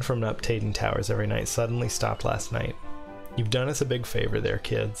hear coming from Uptaden Towers every night suddenly stopped last night. You've done us a big favor there,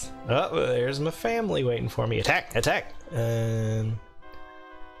 kids. Oh, there's my family waiting for me. Attack! Attack! Do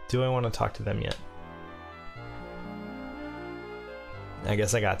I want to talk to them yet? I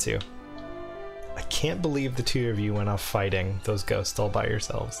guess I got to. I can't believe the two of you went off fighting those ghosts all by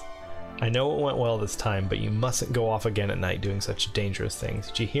yourselves. I know it went well this time, but you mustn't go off again at night doing such dangerous things.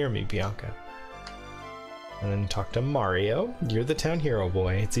 Did you hear me, Bianca? And then talk to Mario. You're the town hero,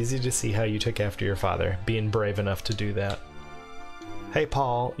 boy. It's easy to see how you took after your father, being brave enough to do that. Hey,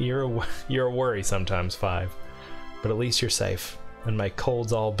 Paul, you're a worry sometimes, 5. But at least you're safe, and my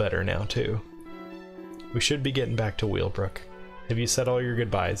cold's all better now, too. We should be getting back to Wheelbrook. Have you said all your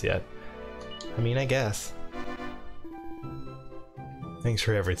goodbyes yet? I mean, I guess. Thanks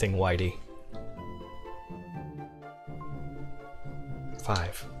for everything, Whitey.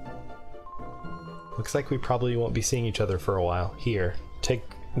 5. Looks like we probably won't be seeing each other for a while. Here, take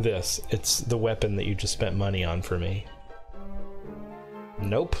this. It's the weapon that you just spent money on for me.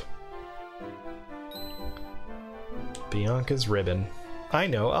 Nope. Bianca's ribbon. I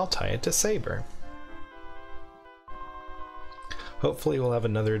know, I'll tie it to Saber. Hopefully we'll have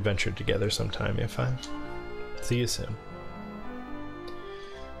another adventure together sometime, if I... See you soon.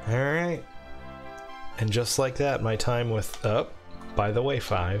 Alright. And just like that, my time with... Oh, by the way,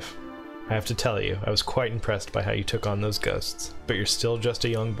 5. I have to tell you, I was quite impressed by how you took on those ghosts. But you're still just a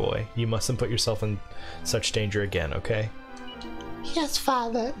young boy. You mustn't put yourself in such danger again, okay? Yes,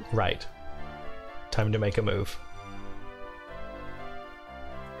 Father. Right. Time to make a move.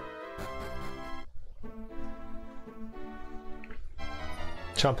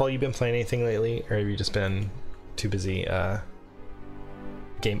 Chompal, you been playing anything lately, or have you just been too busy,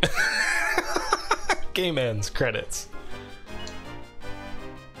 game... Game ends, credits.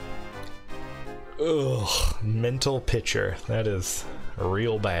 Ugh, mental picture. That is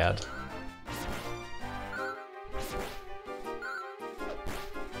real bad.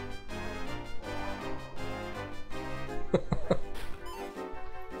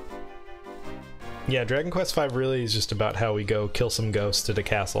 Yeah, Dragon Quest V really is just about how we go kill some ghosts at a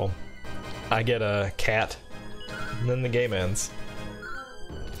castle. I get a cat, and then the game ends.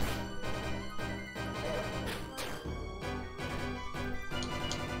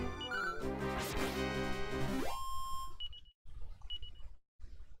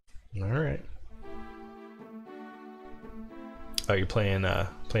 Alright. Oh, you're playing the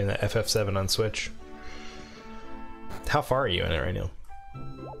FF7 on Switch? How far are you in it right now?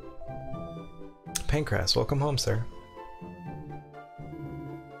 Pancras, welcome home, sir.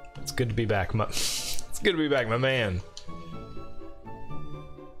 It's good to be back, it's good to be back, my man.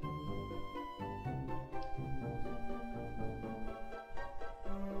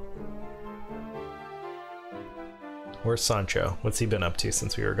 Where's Sancho? What's he been up to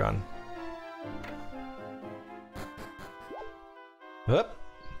since we were gone? Oh,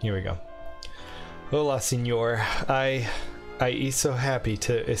 here we go. Hola, señor. I so happy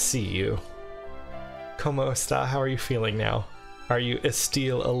to see you. Como está? How are you feeling now? Are you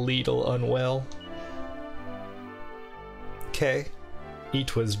still a little unwell? Okay.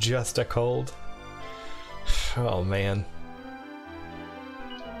 It was just a cold. Oh man.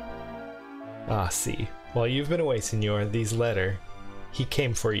 Ah, see. While you've been away, senor, these letter, he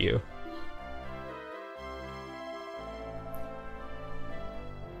came for you.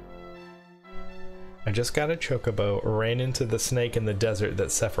 I just got a chocobo, ran into the snake in the desert that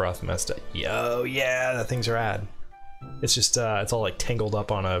Sephiroth messed up. Yo, yeah, that thing's rad. It's just, it's all like tangled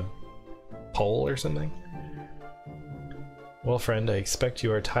up on a pole or something. Well, friend, I expect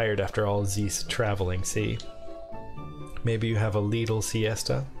you are tired after all this traveling, see? Maybe you have a little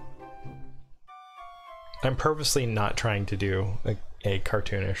siesta? I'm purposely not trying to do a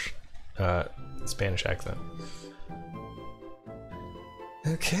cartoonish Spanish accent.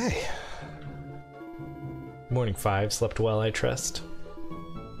 Okay. Morning 5, slept well, I trust.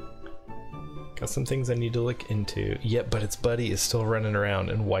 Got some things I need to look into. Yep, but its buddy is still running around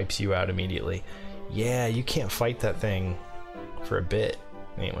and wipes you out immediately. Yeah, you can't fight that thing for a bit.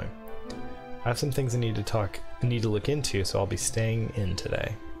 Anyway, I have some things I need to look into, so I'll be staying in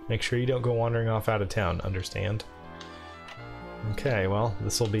today. Make sure you don't go wandering off out of town, understand? Okay, well,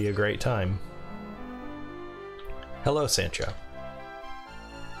 this will be a great time. Hello, Sancho.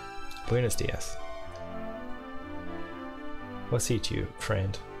 Buenos dias. What's eat you,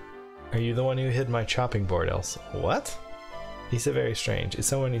 friend? Are you the one who hid my chopping board, else? What? He's a very strange. Is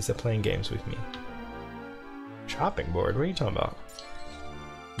someone who's playing games with me? Chopping board? What are you talking about?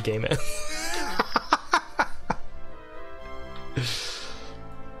 Game it.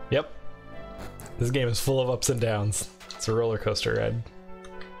 Yep. This game is full of ups and downs. It's a roller coaster ride.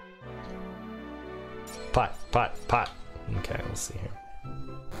 Pot, pot, pot. Okay, let's see here.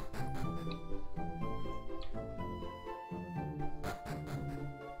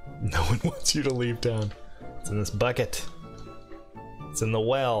 No one wants you to leave town. It's in this bucket. It's in the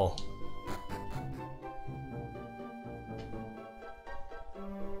well.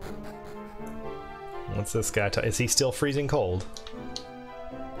 What's this guy? Is he still freezing cold?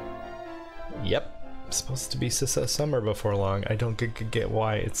 Yep. It's supposed to be summer before long. I don't get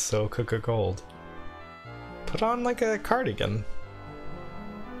why it's so cold. Put on like a cardigan.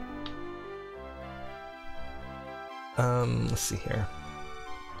 Let's see here.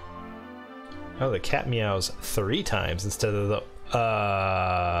 Oh, the cat meows 3 times instead of the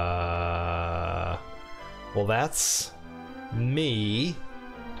well, that's me.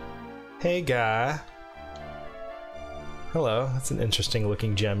 Hey, guy. Hello, that's an interesting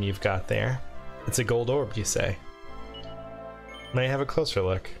looking gem you've got there. It's a gold orb, you say? May I have a closer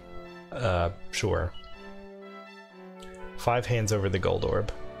look? Sure. 5 hands over the gold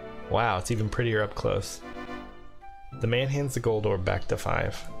orb. Wow, it's even prettier up close. The man hands the gold orb back to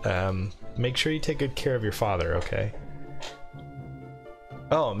 5. Make sure you take good care of your father, okay?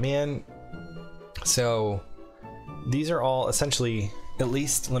 Oh, man. So, these are all essentially, at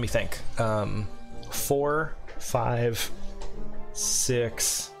least, let me think. 4, 5,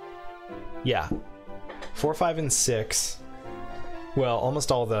 6. Yeah. 4, 5, and 6. Well,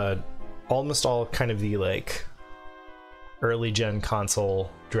 almost all kind of the, like, early gen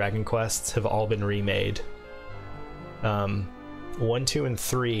console Dragon Quests have all been remade. 1, 2, and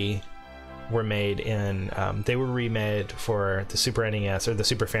 3 were made in, they were remade for the Super NES or the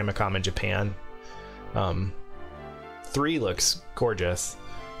Super Famicom in Japan. 3 looks gorgeous.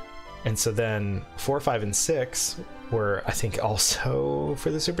 And so then 4, 5, and 6 were, I think, also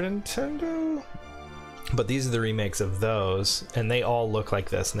for the Super Nintendo. But these are the remakes of those, and they all look like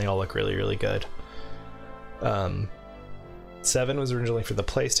this, and they all look really, really good. 7 was originally for the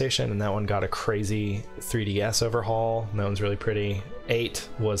PlayStation, and that one got a crazy 3DS overhaul, and that one's really pretty. 8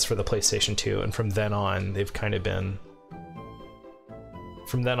 was for the PlayStation 2, and from then on, they've kind of been...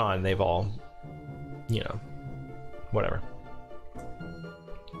 From then on, they've all, you know, whatever.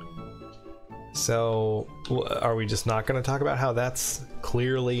 So, are we just not going to talk about how that's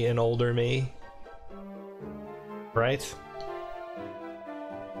clearly an older me? Right?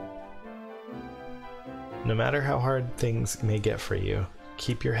 No matter how hard things may get for you,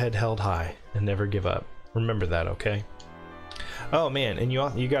 keep your head held high and never give up. Remember that, okay? Oh man, and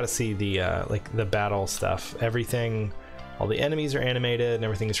you got to see the like the battle stuff. Everything, all the enemies are animated and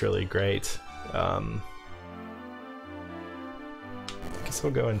everything is really great. I guess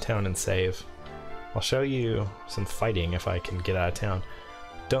we'll go in town and save. I'll show you some fighting if I can get out of town.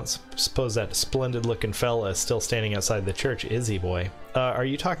 Don't suppose that splendid looking fella is still standing outside the church, is he, boy? Are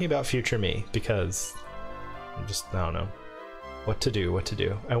you talking about future me? Because I don't know. What to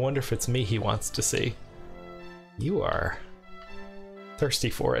do. I wonder if it's me he wants to see. You are thirsty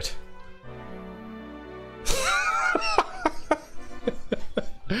for it.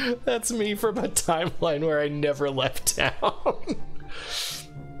 That's me from a timeline where I never left town.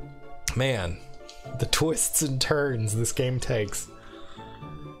 Man, the twists and turns this game takes.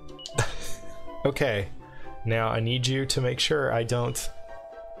 Okay, now I need you to make sure I don't...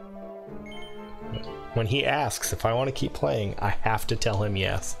 When he asks if I want to keep playing, I have to tell him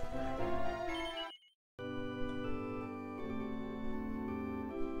yes.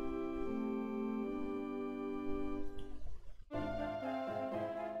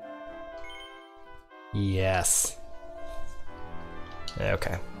 Yes.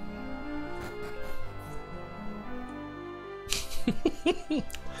 Okay.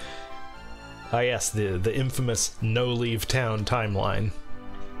 Ah yes, the infamous no leave town timeline.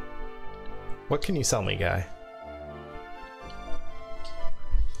 What can you sell me, guy?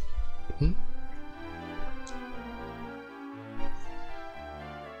 Hmm?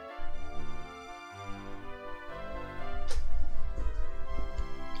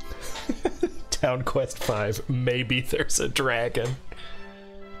 Town Quest 5, maybe there's a dragon.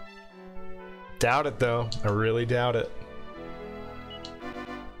 Doubt it though, I really doubt it.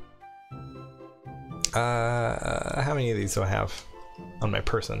 How many of these do I have on my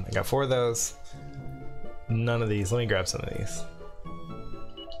person? I got 4 of those. None of these. Let me grab some of these.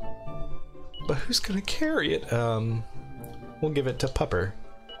 But who's gonna carry it? We'll give it to Pupper.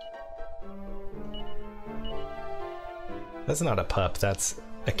 That's not a pup, that's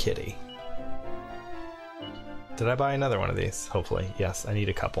a kitty. Did I buy another one of these? Hopefully. Yes, I need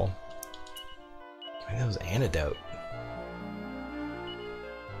a couple. I think that was antidote.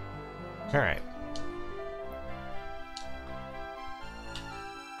 Alright.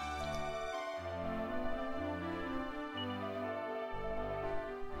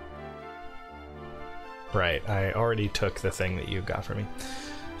 Right, I already took the thing that you got for me.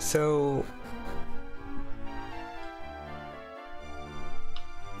 So...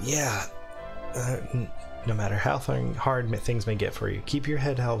 yeah. No matter how hard things may get for you, keep your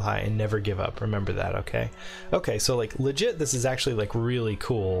head held high and never give up. Remember that, okay? Okay, so like legit, this is actually like really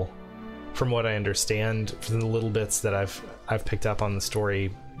cool from what I understand from the little bits that I've picked up on the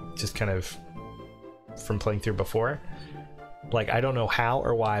story, just kind of from playing through before. Like, I don't know how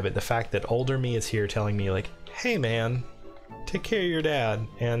or why, but the fact that older me is here telling me like, hey man, take care of your dad,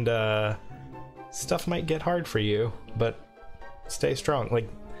 and stuff might get hard for you, but stay strong. Like,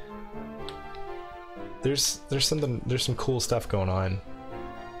 there's some cool stuff going on.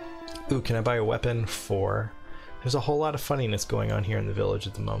 Ooh, can I buy a weapon? 4. There's a whole lot of funniness going on here in the village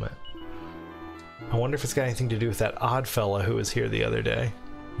at the moment. I wonder if it's got anything to do with that odd fella who was here the other day.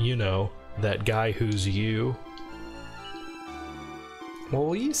 You know, that guy who's you. Well,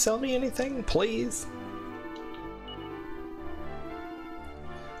 will you sell me anything, please?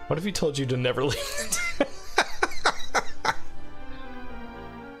 What if he told you to never leave?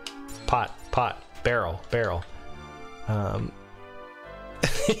 Pot, barrel.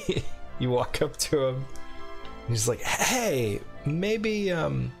 You walk up to him, and he's like, hey, maybe,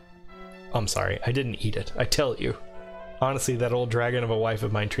 I'm sorry, I didn't eat it, I tell you. Honestly, that old dragon of a wife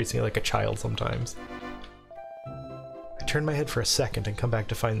of mine treats me like a child sometimes. I turn my head for a second and come back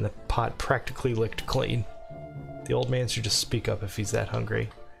to find the pot practically licked clean. The old man should just speak up if he's that hungry.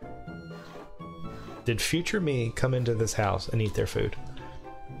 Did future me come into this house and eat their food?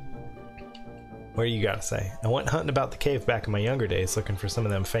 What do you gotta say? I went hunting about the cave back in my younger days looking for some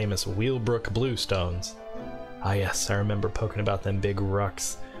of them famous Wheelbrook bluestones. Ah yes, I remember poking about them big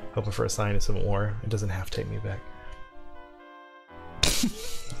rucks, hoping for a sign of some ore. It doesn't have to take me back.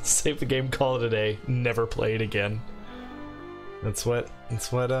 Save the game, call it a day, never play it again. That's what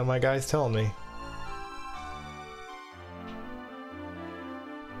my guy's telling me.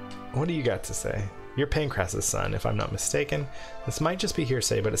 What do you got to say? You're Pancras's son, if I'm not mistaken. This might just be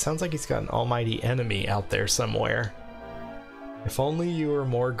hearsay, but it sounds like he's got an almighty enemy out there somewhere. If only you were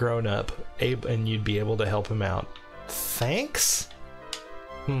more grown up, and you'd be able to help him out. Thanks?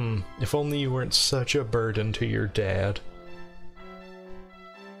 If only you weren't such a burden to your dad.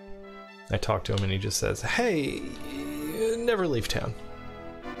 I talk to him and he just says, hey, never leave town.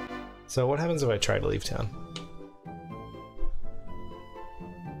 So what happens if I try to leave town?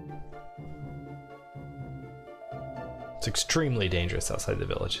 It's extremely dangerous outside the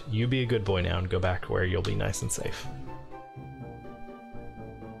village. You be a good boy now and go back to where you'll be nice and safe.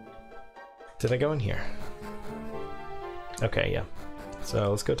 Did I go in here? Okay, yeah.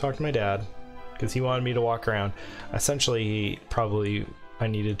 So let's go talk to my dad, because he wanted me to walk around. Essentially, probably I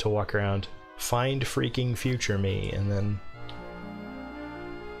needed to walk around, find freaking future me, and then...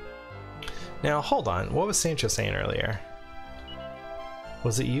 Now, hold on. What was Sancho saying earlier?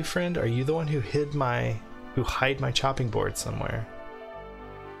 Was it you, friend? Are you the one who hid who hide my chopping board somewhere?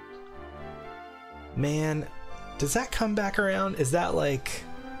 Man, does that come back around? Is that like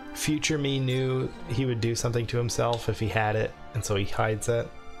future me knew he would do something to himself if he had it, and so he hides it?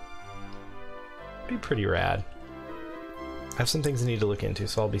 Be pretty rad. I have some things I need to look into,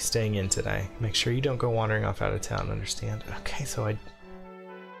 so I'll be staying in today. Make sure you don't go wandering off out of town, understand? Okay, so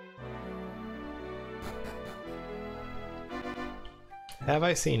have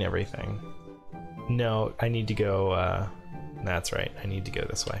I seen everything? No, I need to go, that's right, I need to go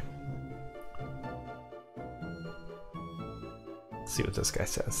this way. Let's see what this guy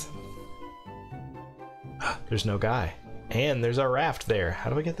says. There's no guy. And there's our raft there. How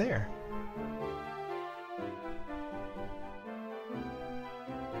do I get there?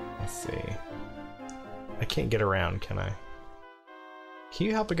 Let's see. I can't get around, can I? Can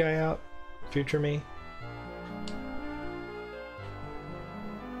you help a guy out, future me?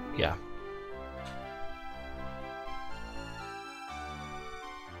 Yeah.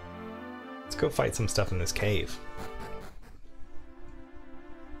 Let's go fight some stuff in this cave.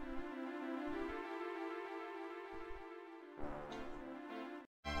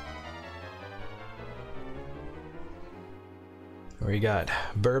 We got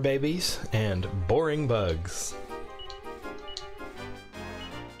burr babies and boring bugs.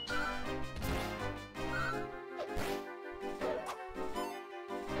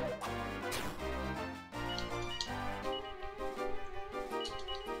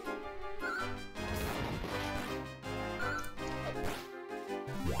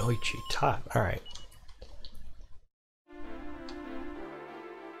 Noichi top. All right.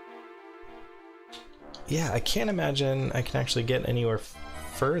 Yeah, I can't imagine I can actually get anywhere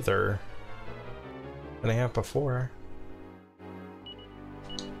further than I have before.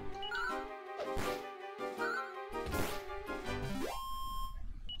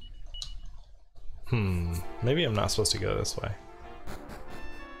 Maybe I'm not supposed to go this way.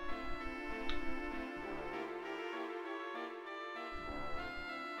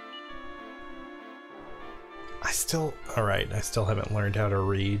 Alright, I still haven't learned how to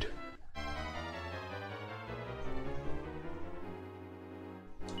read.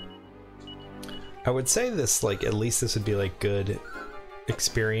 I would say this, like, at least this would be, like, good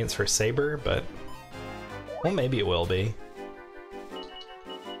experience for Saber, but, well, maybe it will be.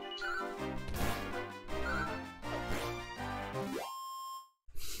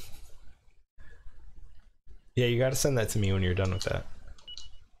 Yeah, you gotta send that to me when you're done with that.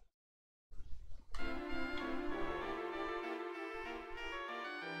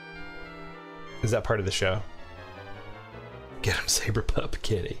 Is that part of the show? Get him, Saber Pup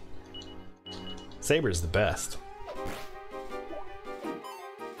Kitty. Saber's the best.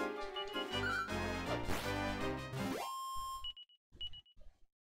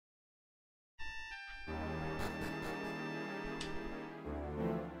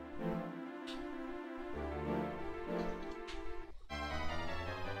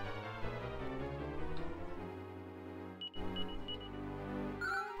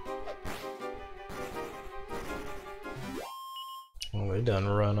 Well, they done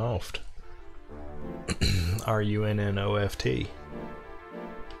run off. RUNNOFT.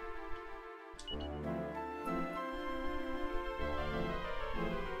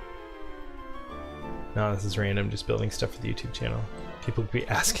 No, this is random, just building stuff for the YouTube channel. People be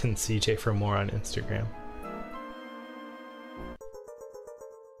asking CJ for more on Instagram.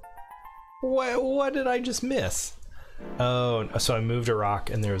 What did I just miss? Oh, so I moved a rock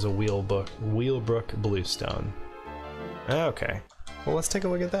and there was a Wheelbrook bluestone. Okay, well, let's take a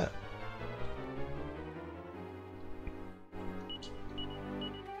look at that.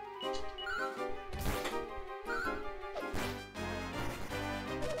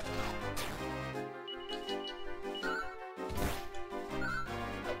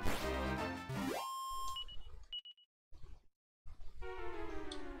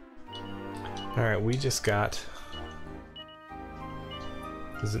 Alright, we just got...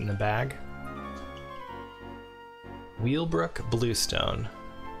 Is it in the bag? Wheelbrook bluestone.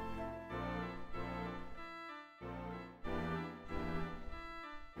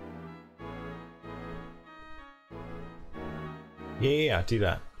 Yeah, do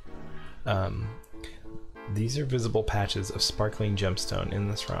that. These are visible patches of sparkling gemstone in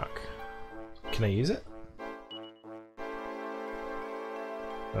this rock. Can I use it?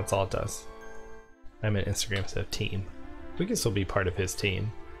 That's all it does. I'm an Instagram instead of team. We can still be part of his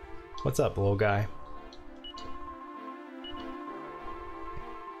team. What's up, little guy?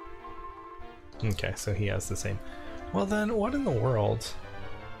 Okay, so he has the same. Well then, what in the world?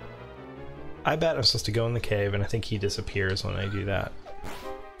 I bet I'm supposed to go in the cave, and I think he disappears when I do that.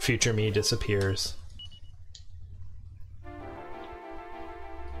 Future me disappears.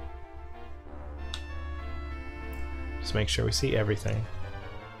 Just make sure we see everything.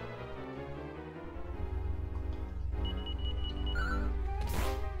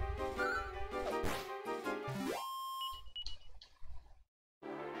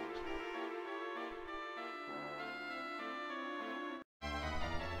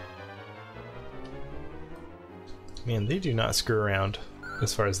 Man, they do not screw around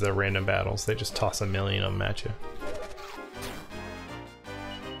as far as the random battles. They just toss a million of them at you.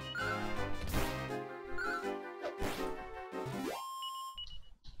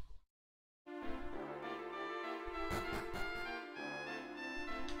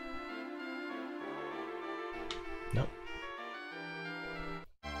 Nope.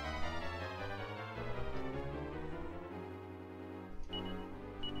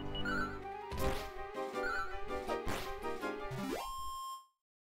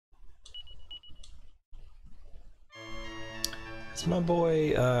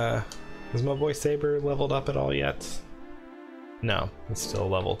 Is my boy Saber leveled up at all yet? No, it's still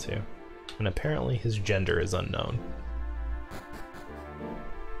level 2. And apparently his gender is unknown.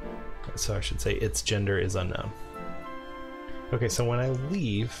 So I should say its gender is unknown. Okay, so when I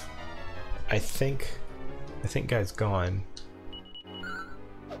leave, I think guy's gone.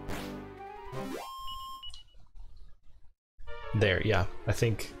 There, yeah. I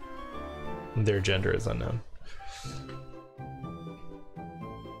think their gender is unknown.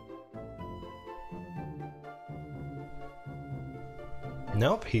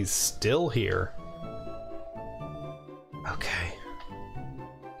 Nope, he's still here. Okay.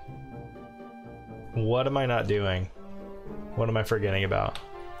 What am I not doing? What am I forgetting about?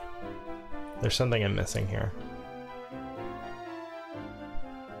 There's something I'm missing here.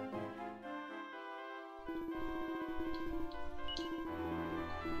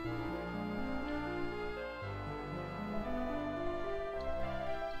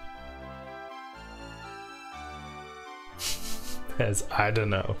 As I don't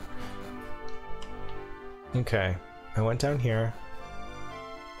know. Okay, I went down here.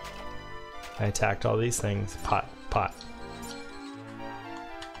 I attacked all these things. Pot.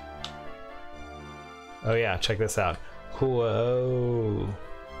 Oh yeah, check this out. Whoa.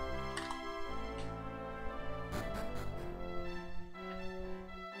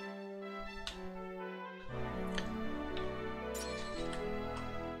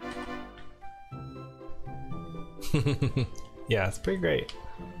 Yeah, it's pretty great.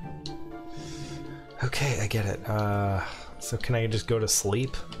 Okay, I get it. So can I just go to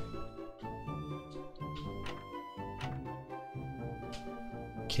sleep?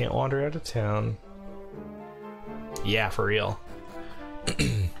 Can't wander out of town. Yeah, for real.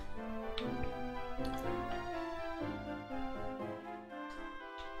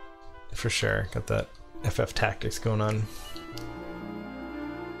 For sure, got that FF tactics going on.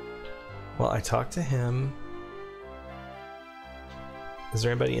 Well, I talked to him. Is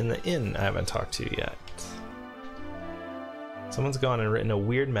there anybody in the inn I haven't talked to yet? Someone's gone and written a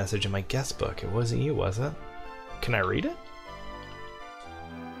weird message in my guest book. It wasn't you, was it? Can I read it?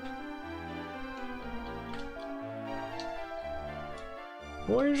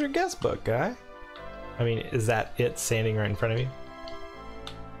 Where's your guest book, guy? I mean, is that it standing right in front of you?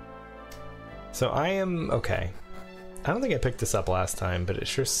 So I am... okay. I don't think I picked this up last time, but it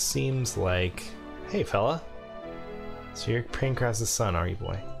sure seems like... Hey, fella. So you're Pancraz's son, are you,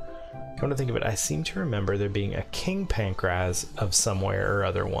 boy? Come to think of it, I seem to remember there being a King Pancraz of somewhere or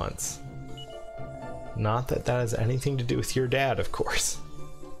other once. Not that that has anything to do with your dad, of course.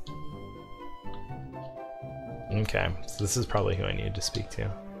 Okay, so this is probably who I need to speak to.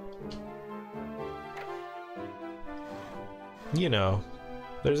 You know,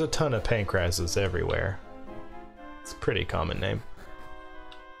 there's a ton of Pancrazes everywhere. It's a pretty common name.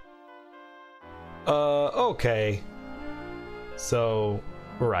 Okay. So,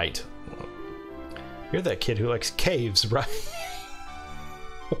 right. You're that kid who likes caves, right?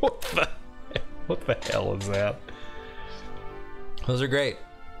 What the hell is that? Those are great.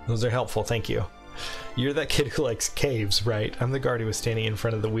 Those are helpful, thank you. You're that kid who likes caves, right? I'm the guard who was standing in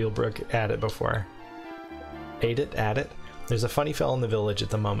front of the Wheelbrook at it before. Ate it? At it? There's a funny fellow in the village at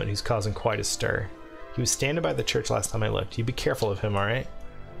the moment who's causing quite a stir. He was standing by the church last time I looked. You be careful of him, alright?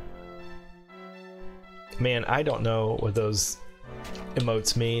 Man, I don't know what those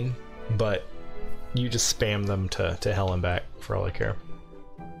emotes mean, but you just spam them to hell and back for all I care.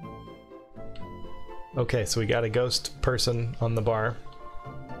 Okay, so we got a ghost person on the bar.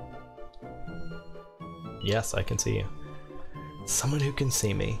 Yes, I can see you. Someone who can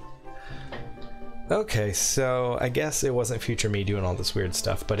see me. Okay, so I guess it wasn't future me doing all this weird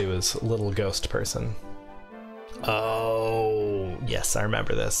stuff, but it was little ghost person. Oh, yes, I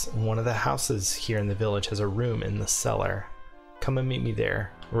remember this. One of the houses here in the village has a room in the cellar. Come and meet me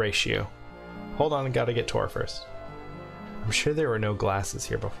there. Ratio. Hold on, I gotta get Tor first. I'm sure there were no glasses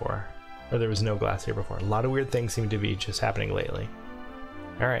here before. Or there was no glass here before. A lot of weird things seem to be just happening lately.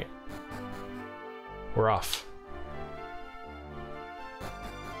 Alright. We're off.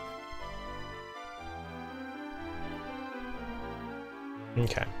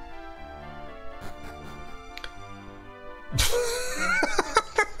 Okay.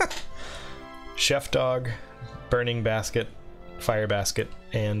 Chef dog, burning basket, fire basket,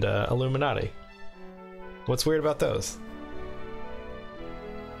 and Illuminati. What's weird about those?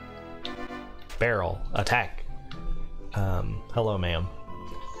 Barrel, attack. Hello, ma'am.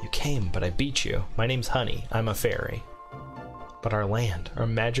 You came, but I beat you. My name's Honey. I'm a fairy. But our land, our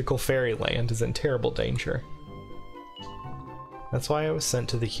magical fairyland, is in terrible danger. That's why I was sent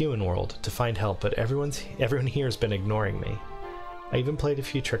to the human world, to find help, but everyone here has been ignoring me. I even played a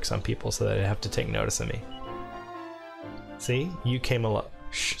few tricks on people so that they'd have to take notice of me. See? You came along.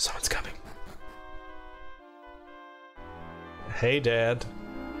 Shh, someone's coming. Hey, Dad.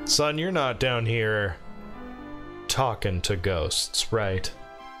 Son, you're not down here talking to ghosts, right?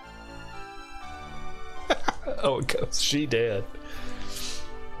 Oh, ghost, she did.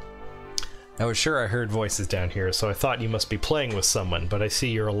 I was sure I heard voices down here, so I thought you must be playing with someone, but I see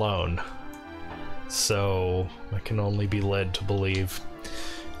you're alone. So, I can only be led to believe.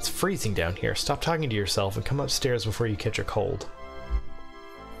 It's freezing down here. Stop talking to yourself and come upstairs before you catch a cold.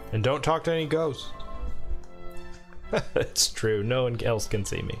 And don't talk to any ghosts. It's true, no one else can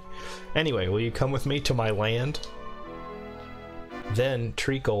see me. Anyway, will you come with me to my land? Then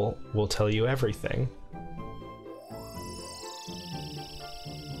Treacle will tell you everything.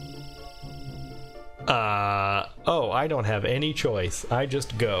 Oh, I don't have any choice. I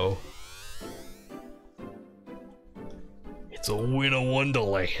just go. It's a winter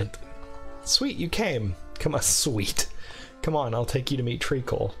wonderland. Sweet, you came. Come on, sweet. Come on, I'll take you to meet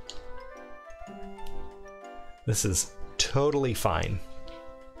Treacle. This is totally fine.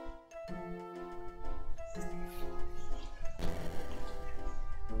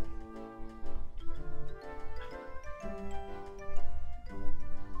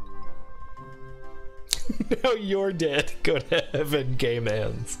 No, you're dead. Go to heaven, game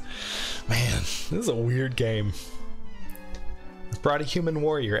ends. Man, this is a weird game. I've brought a human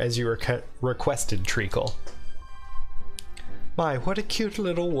warrior as you requested, Treacle. My, what a cute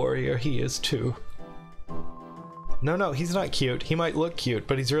little warrior he is, too. No, he's not cute. He might look cute,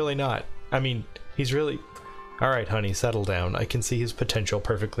 but he's really not. I mean, he's really... Alright, honey, settle down. I can see his potential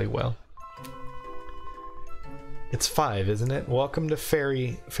perfectly well. It's 5, isn't it? Welcome to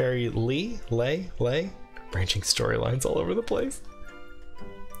Fairy Lay? Branching storylines all over the place.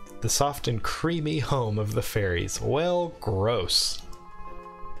 The soft and creamy home of the fairies. Well, gross.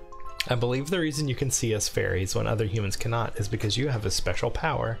 I believe the reason you can see us fairies when other humans cannot is because you have a special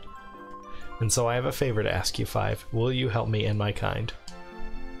power. And so I have a favor to ask you, 5. Will you help me and my kind?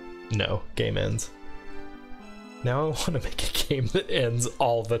 No. Game ends. Now I want to make a game that ends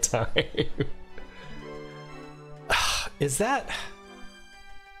all the time. Is that...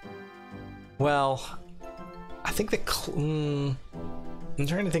 Well, I think I'm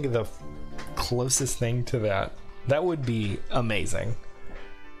trying to think of the closest thing to that. That would be amazing.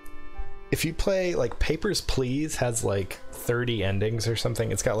 If you play, like, Papers, Please has, like, 30 endings or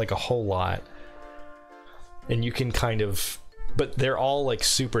something. It's got, like, a whole lot. And you can kind of... But they're all, like,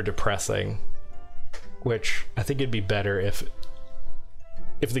 super depressing. Which I think it'd be better if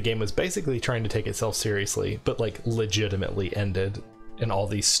the game was basically trying to take itself seriously, but, like, legitimately ended in all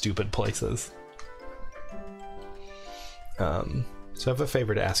these stupid places. So I have a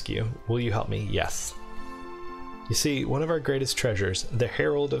favor to ask you. Will you help me? Yes. You see, one of our greatest treasures, the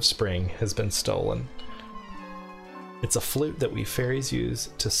Herald of Spring, has been stolen. It's a flute that we fairies use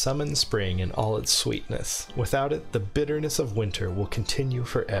to summon spring in all its sweetness. Without it, the bitterness of winter will continue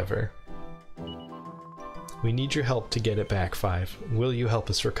forever. We need your help to get it back, 5. Will you help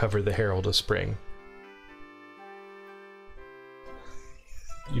us recover the Herald of Spring?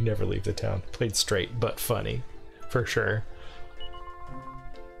 You never leave the town. Played straight, but funny. For sure.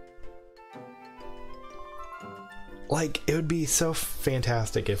 Like, it would be so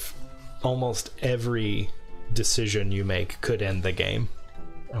fantastic if almost every decision you make could end the game.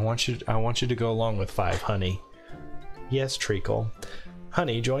 I want you to go along with 5, honey. Yes, Treacle.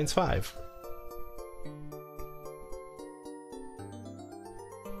 Honey joins 5.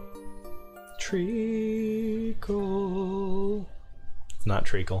 Treacle. It's not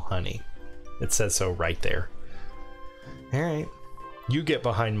Treacle, honey. It says so right there. Alright. You get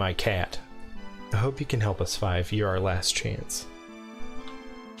behind my cat. I hope you can help us, 5. You're our last chance.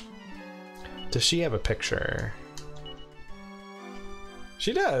 Does she have a picture?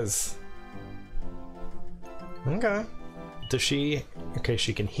 She does. Okay. Does she... Okay,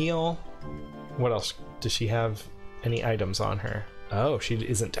 she can heal. What else? Does she have any items on her? Oh, she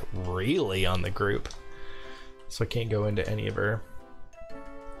isn't really on the group. So I can't go into any of her.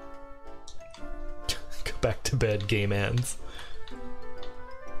 Go back to bed, game ends.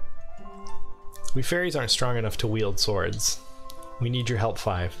 We fairies aren't strong enough to wield swords. We need your help,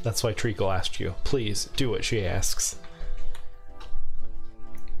 5. That's why Treacle asked you. Please, do what she asks.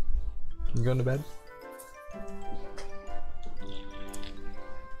 You going to bed?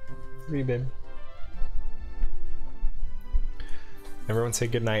 Read, babe. Everyone say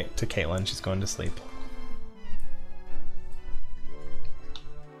goodnight to Caitlin. She's going to sleep.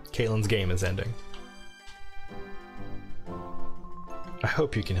 Caitlin's game is ending. I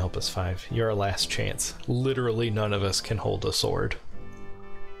hope you can help us, Five. You're our last chance. Literally none of us can hold a sword.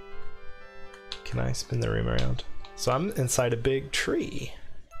 Can I spin the room around? So I'm inside a big tree.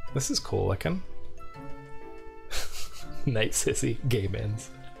 This is cool looking. Night sissy. Game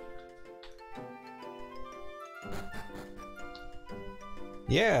ends.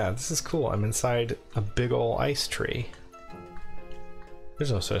 Yeah, this is cool. I'm inside a big ol' ice tree. There's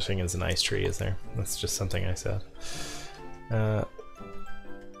no such thing as an ice tree, is there? That's just something I said.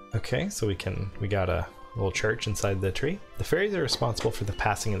 Okay, so we got a little church inside the tree. The fairies are responsible for the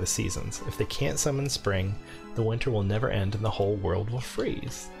passing of the seasons. If they can't summon spring, the winter will never end and the whole world will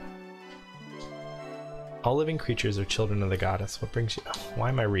freeze. All living creatures are children of the goddess. What brings you... Oh, why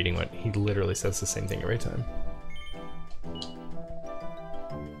am I reading what he literally says the same thing every time?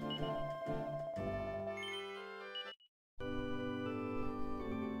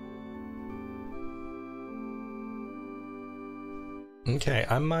 Okay,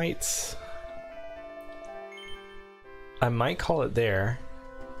 I might call it there,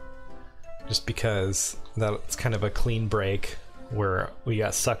 just because that's kind of a clean break where we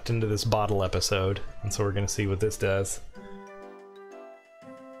got sucked into this bottle episode, and so we're gonna see what this does.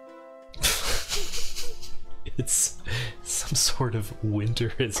 It's some sort of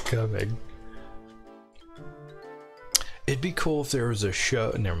winter is coming. It'd be cool if there was a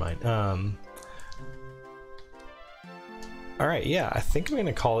show. Never mind. Alright, yeah, I think I'm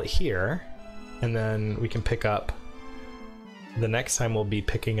gonna call it here, and then we can pick up. The next time we'll be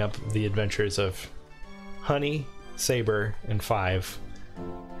picking up the adventures of Honey, Saber, and Five,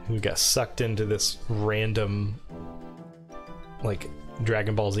 who got sucked into this random, like,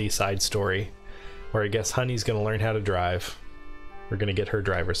 Dragon Ball Z side story, where I guess Honey's gonna learn how to drive. We're gonna get her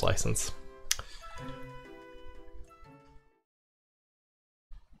driver's license.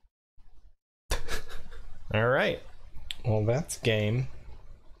 Alright. Well, that's game.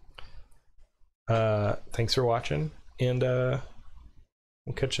 Thanks for watching, and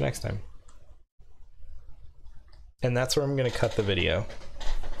we'll catch you next time. And that's where I'm gonna cut the video.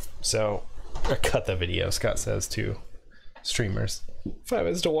 So, or cut the video, Scott says to streamers. 5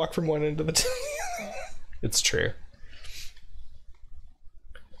 is to walk from one end to the It's true.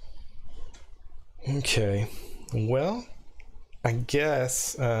 Okay. Well, I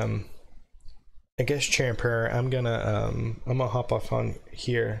guess Champer, I'm gonna hop off on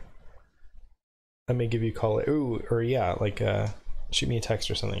here. I may give you a call. Ooh, or yeah, like shoot me a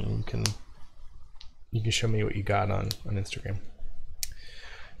text or something. You can show me what you got on Instagram.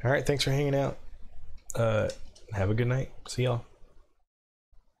 All right, thanks for hanging out. Have a good night. See y'all.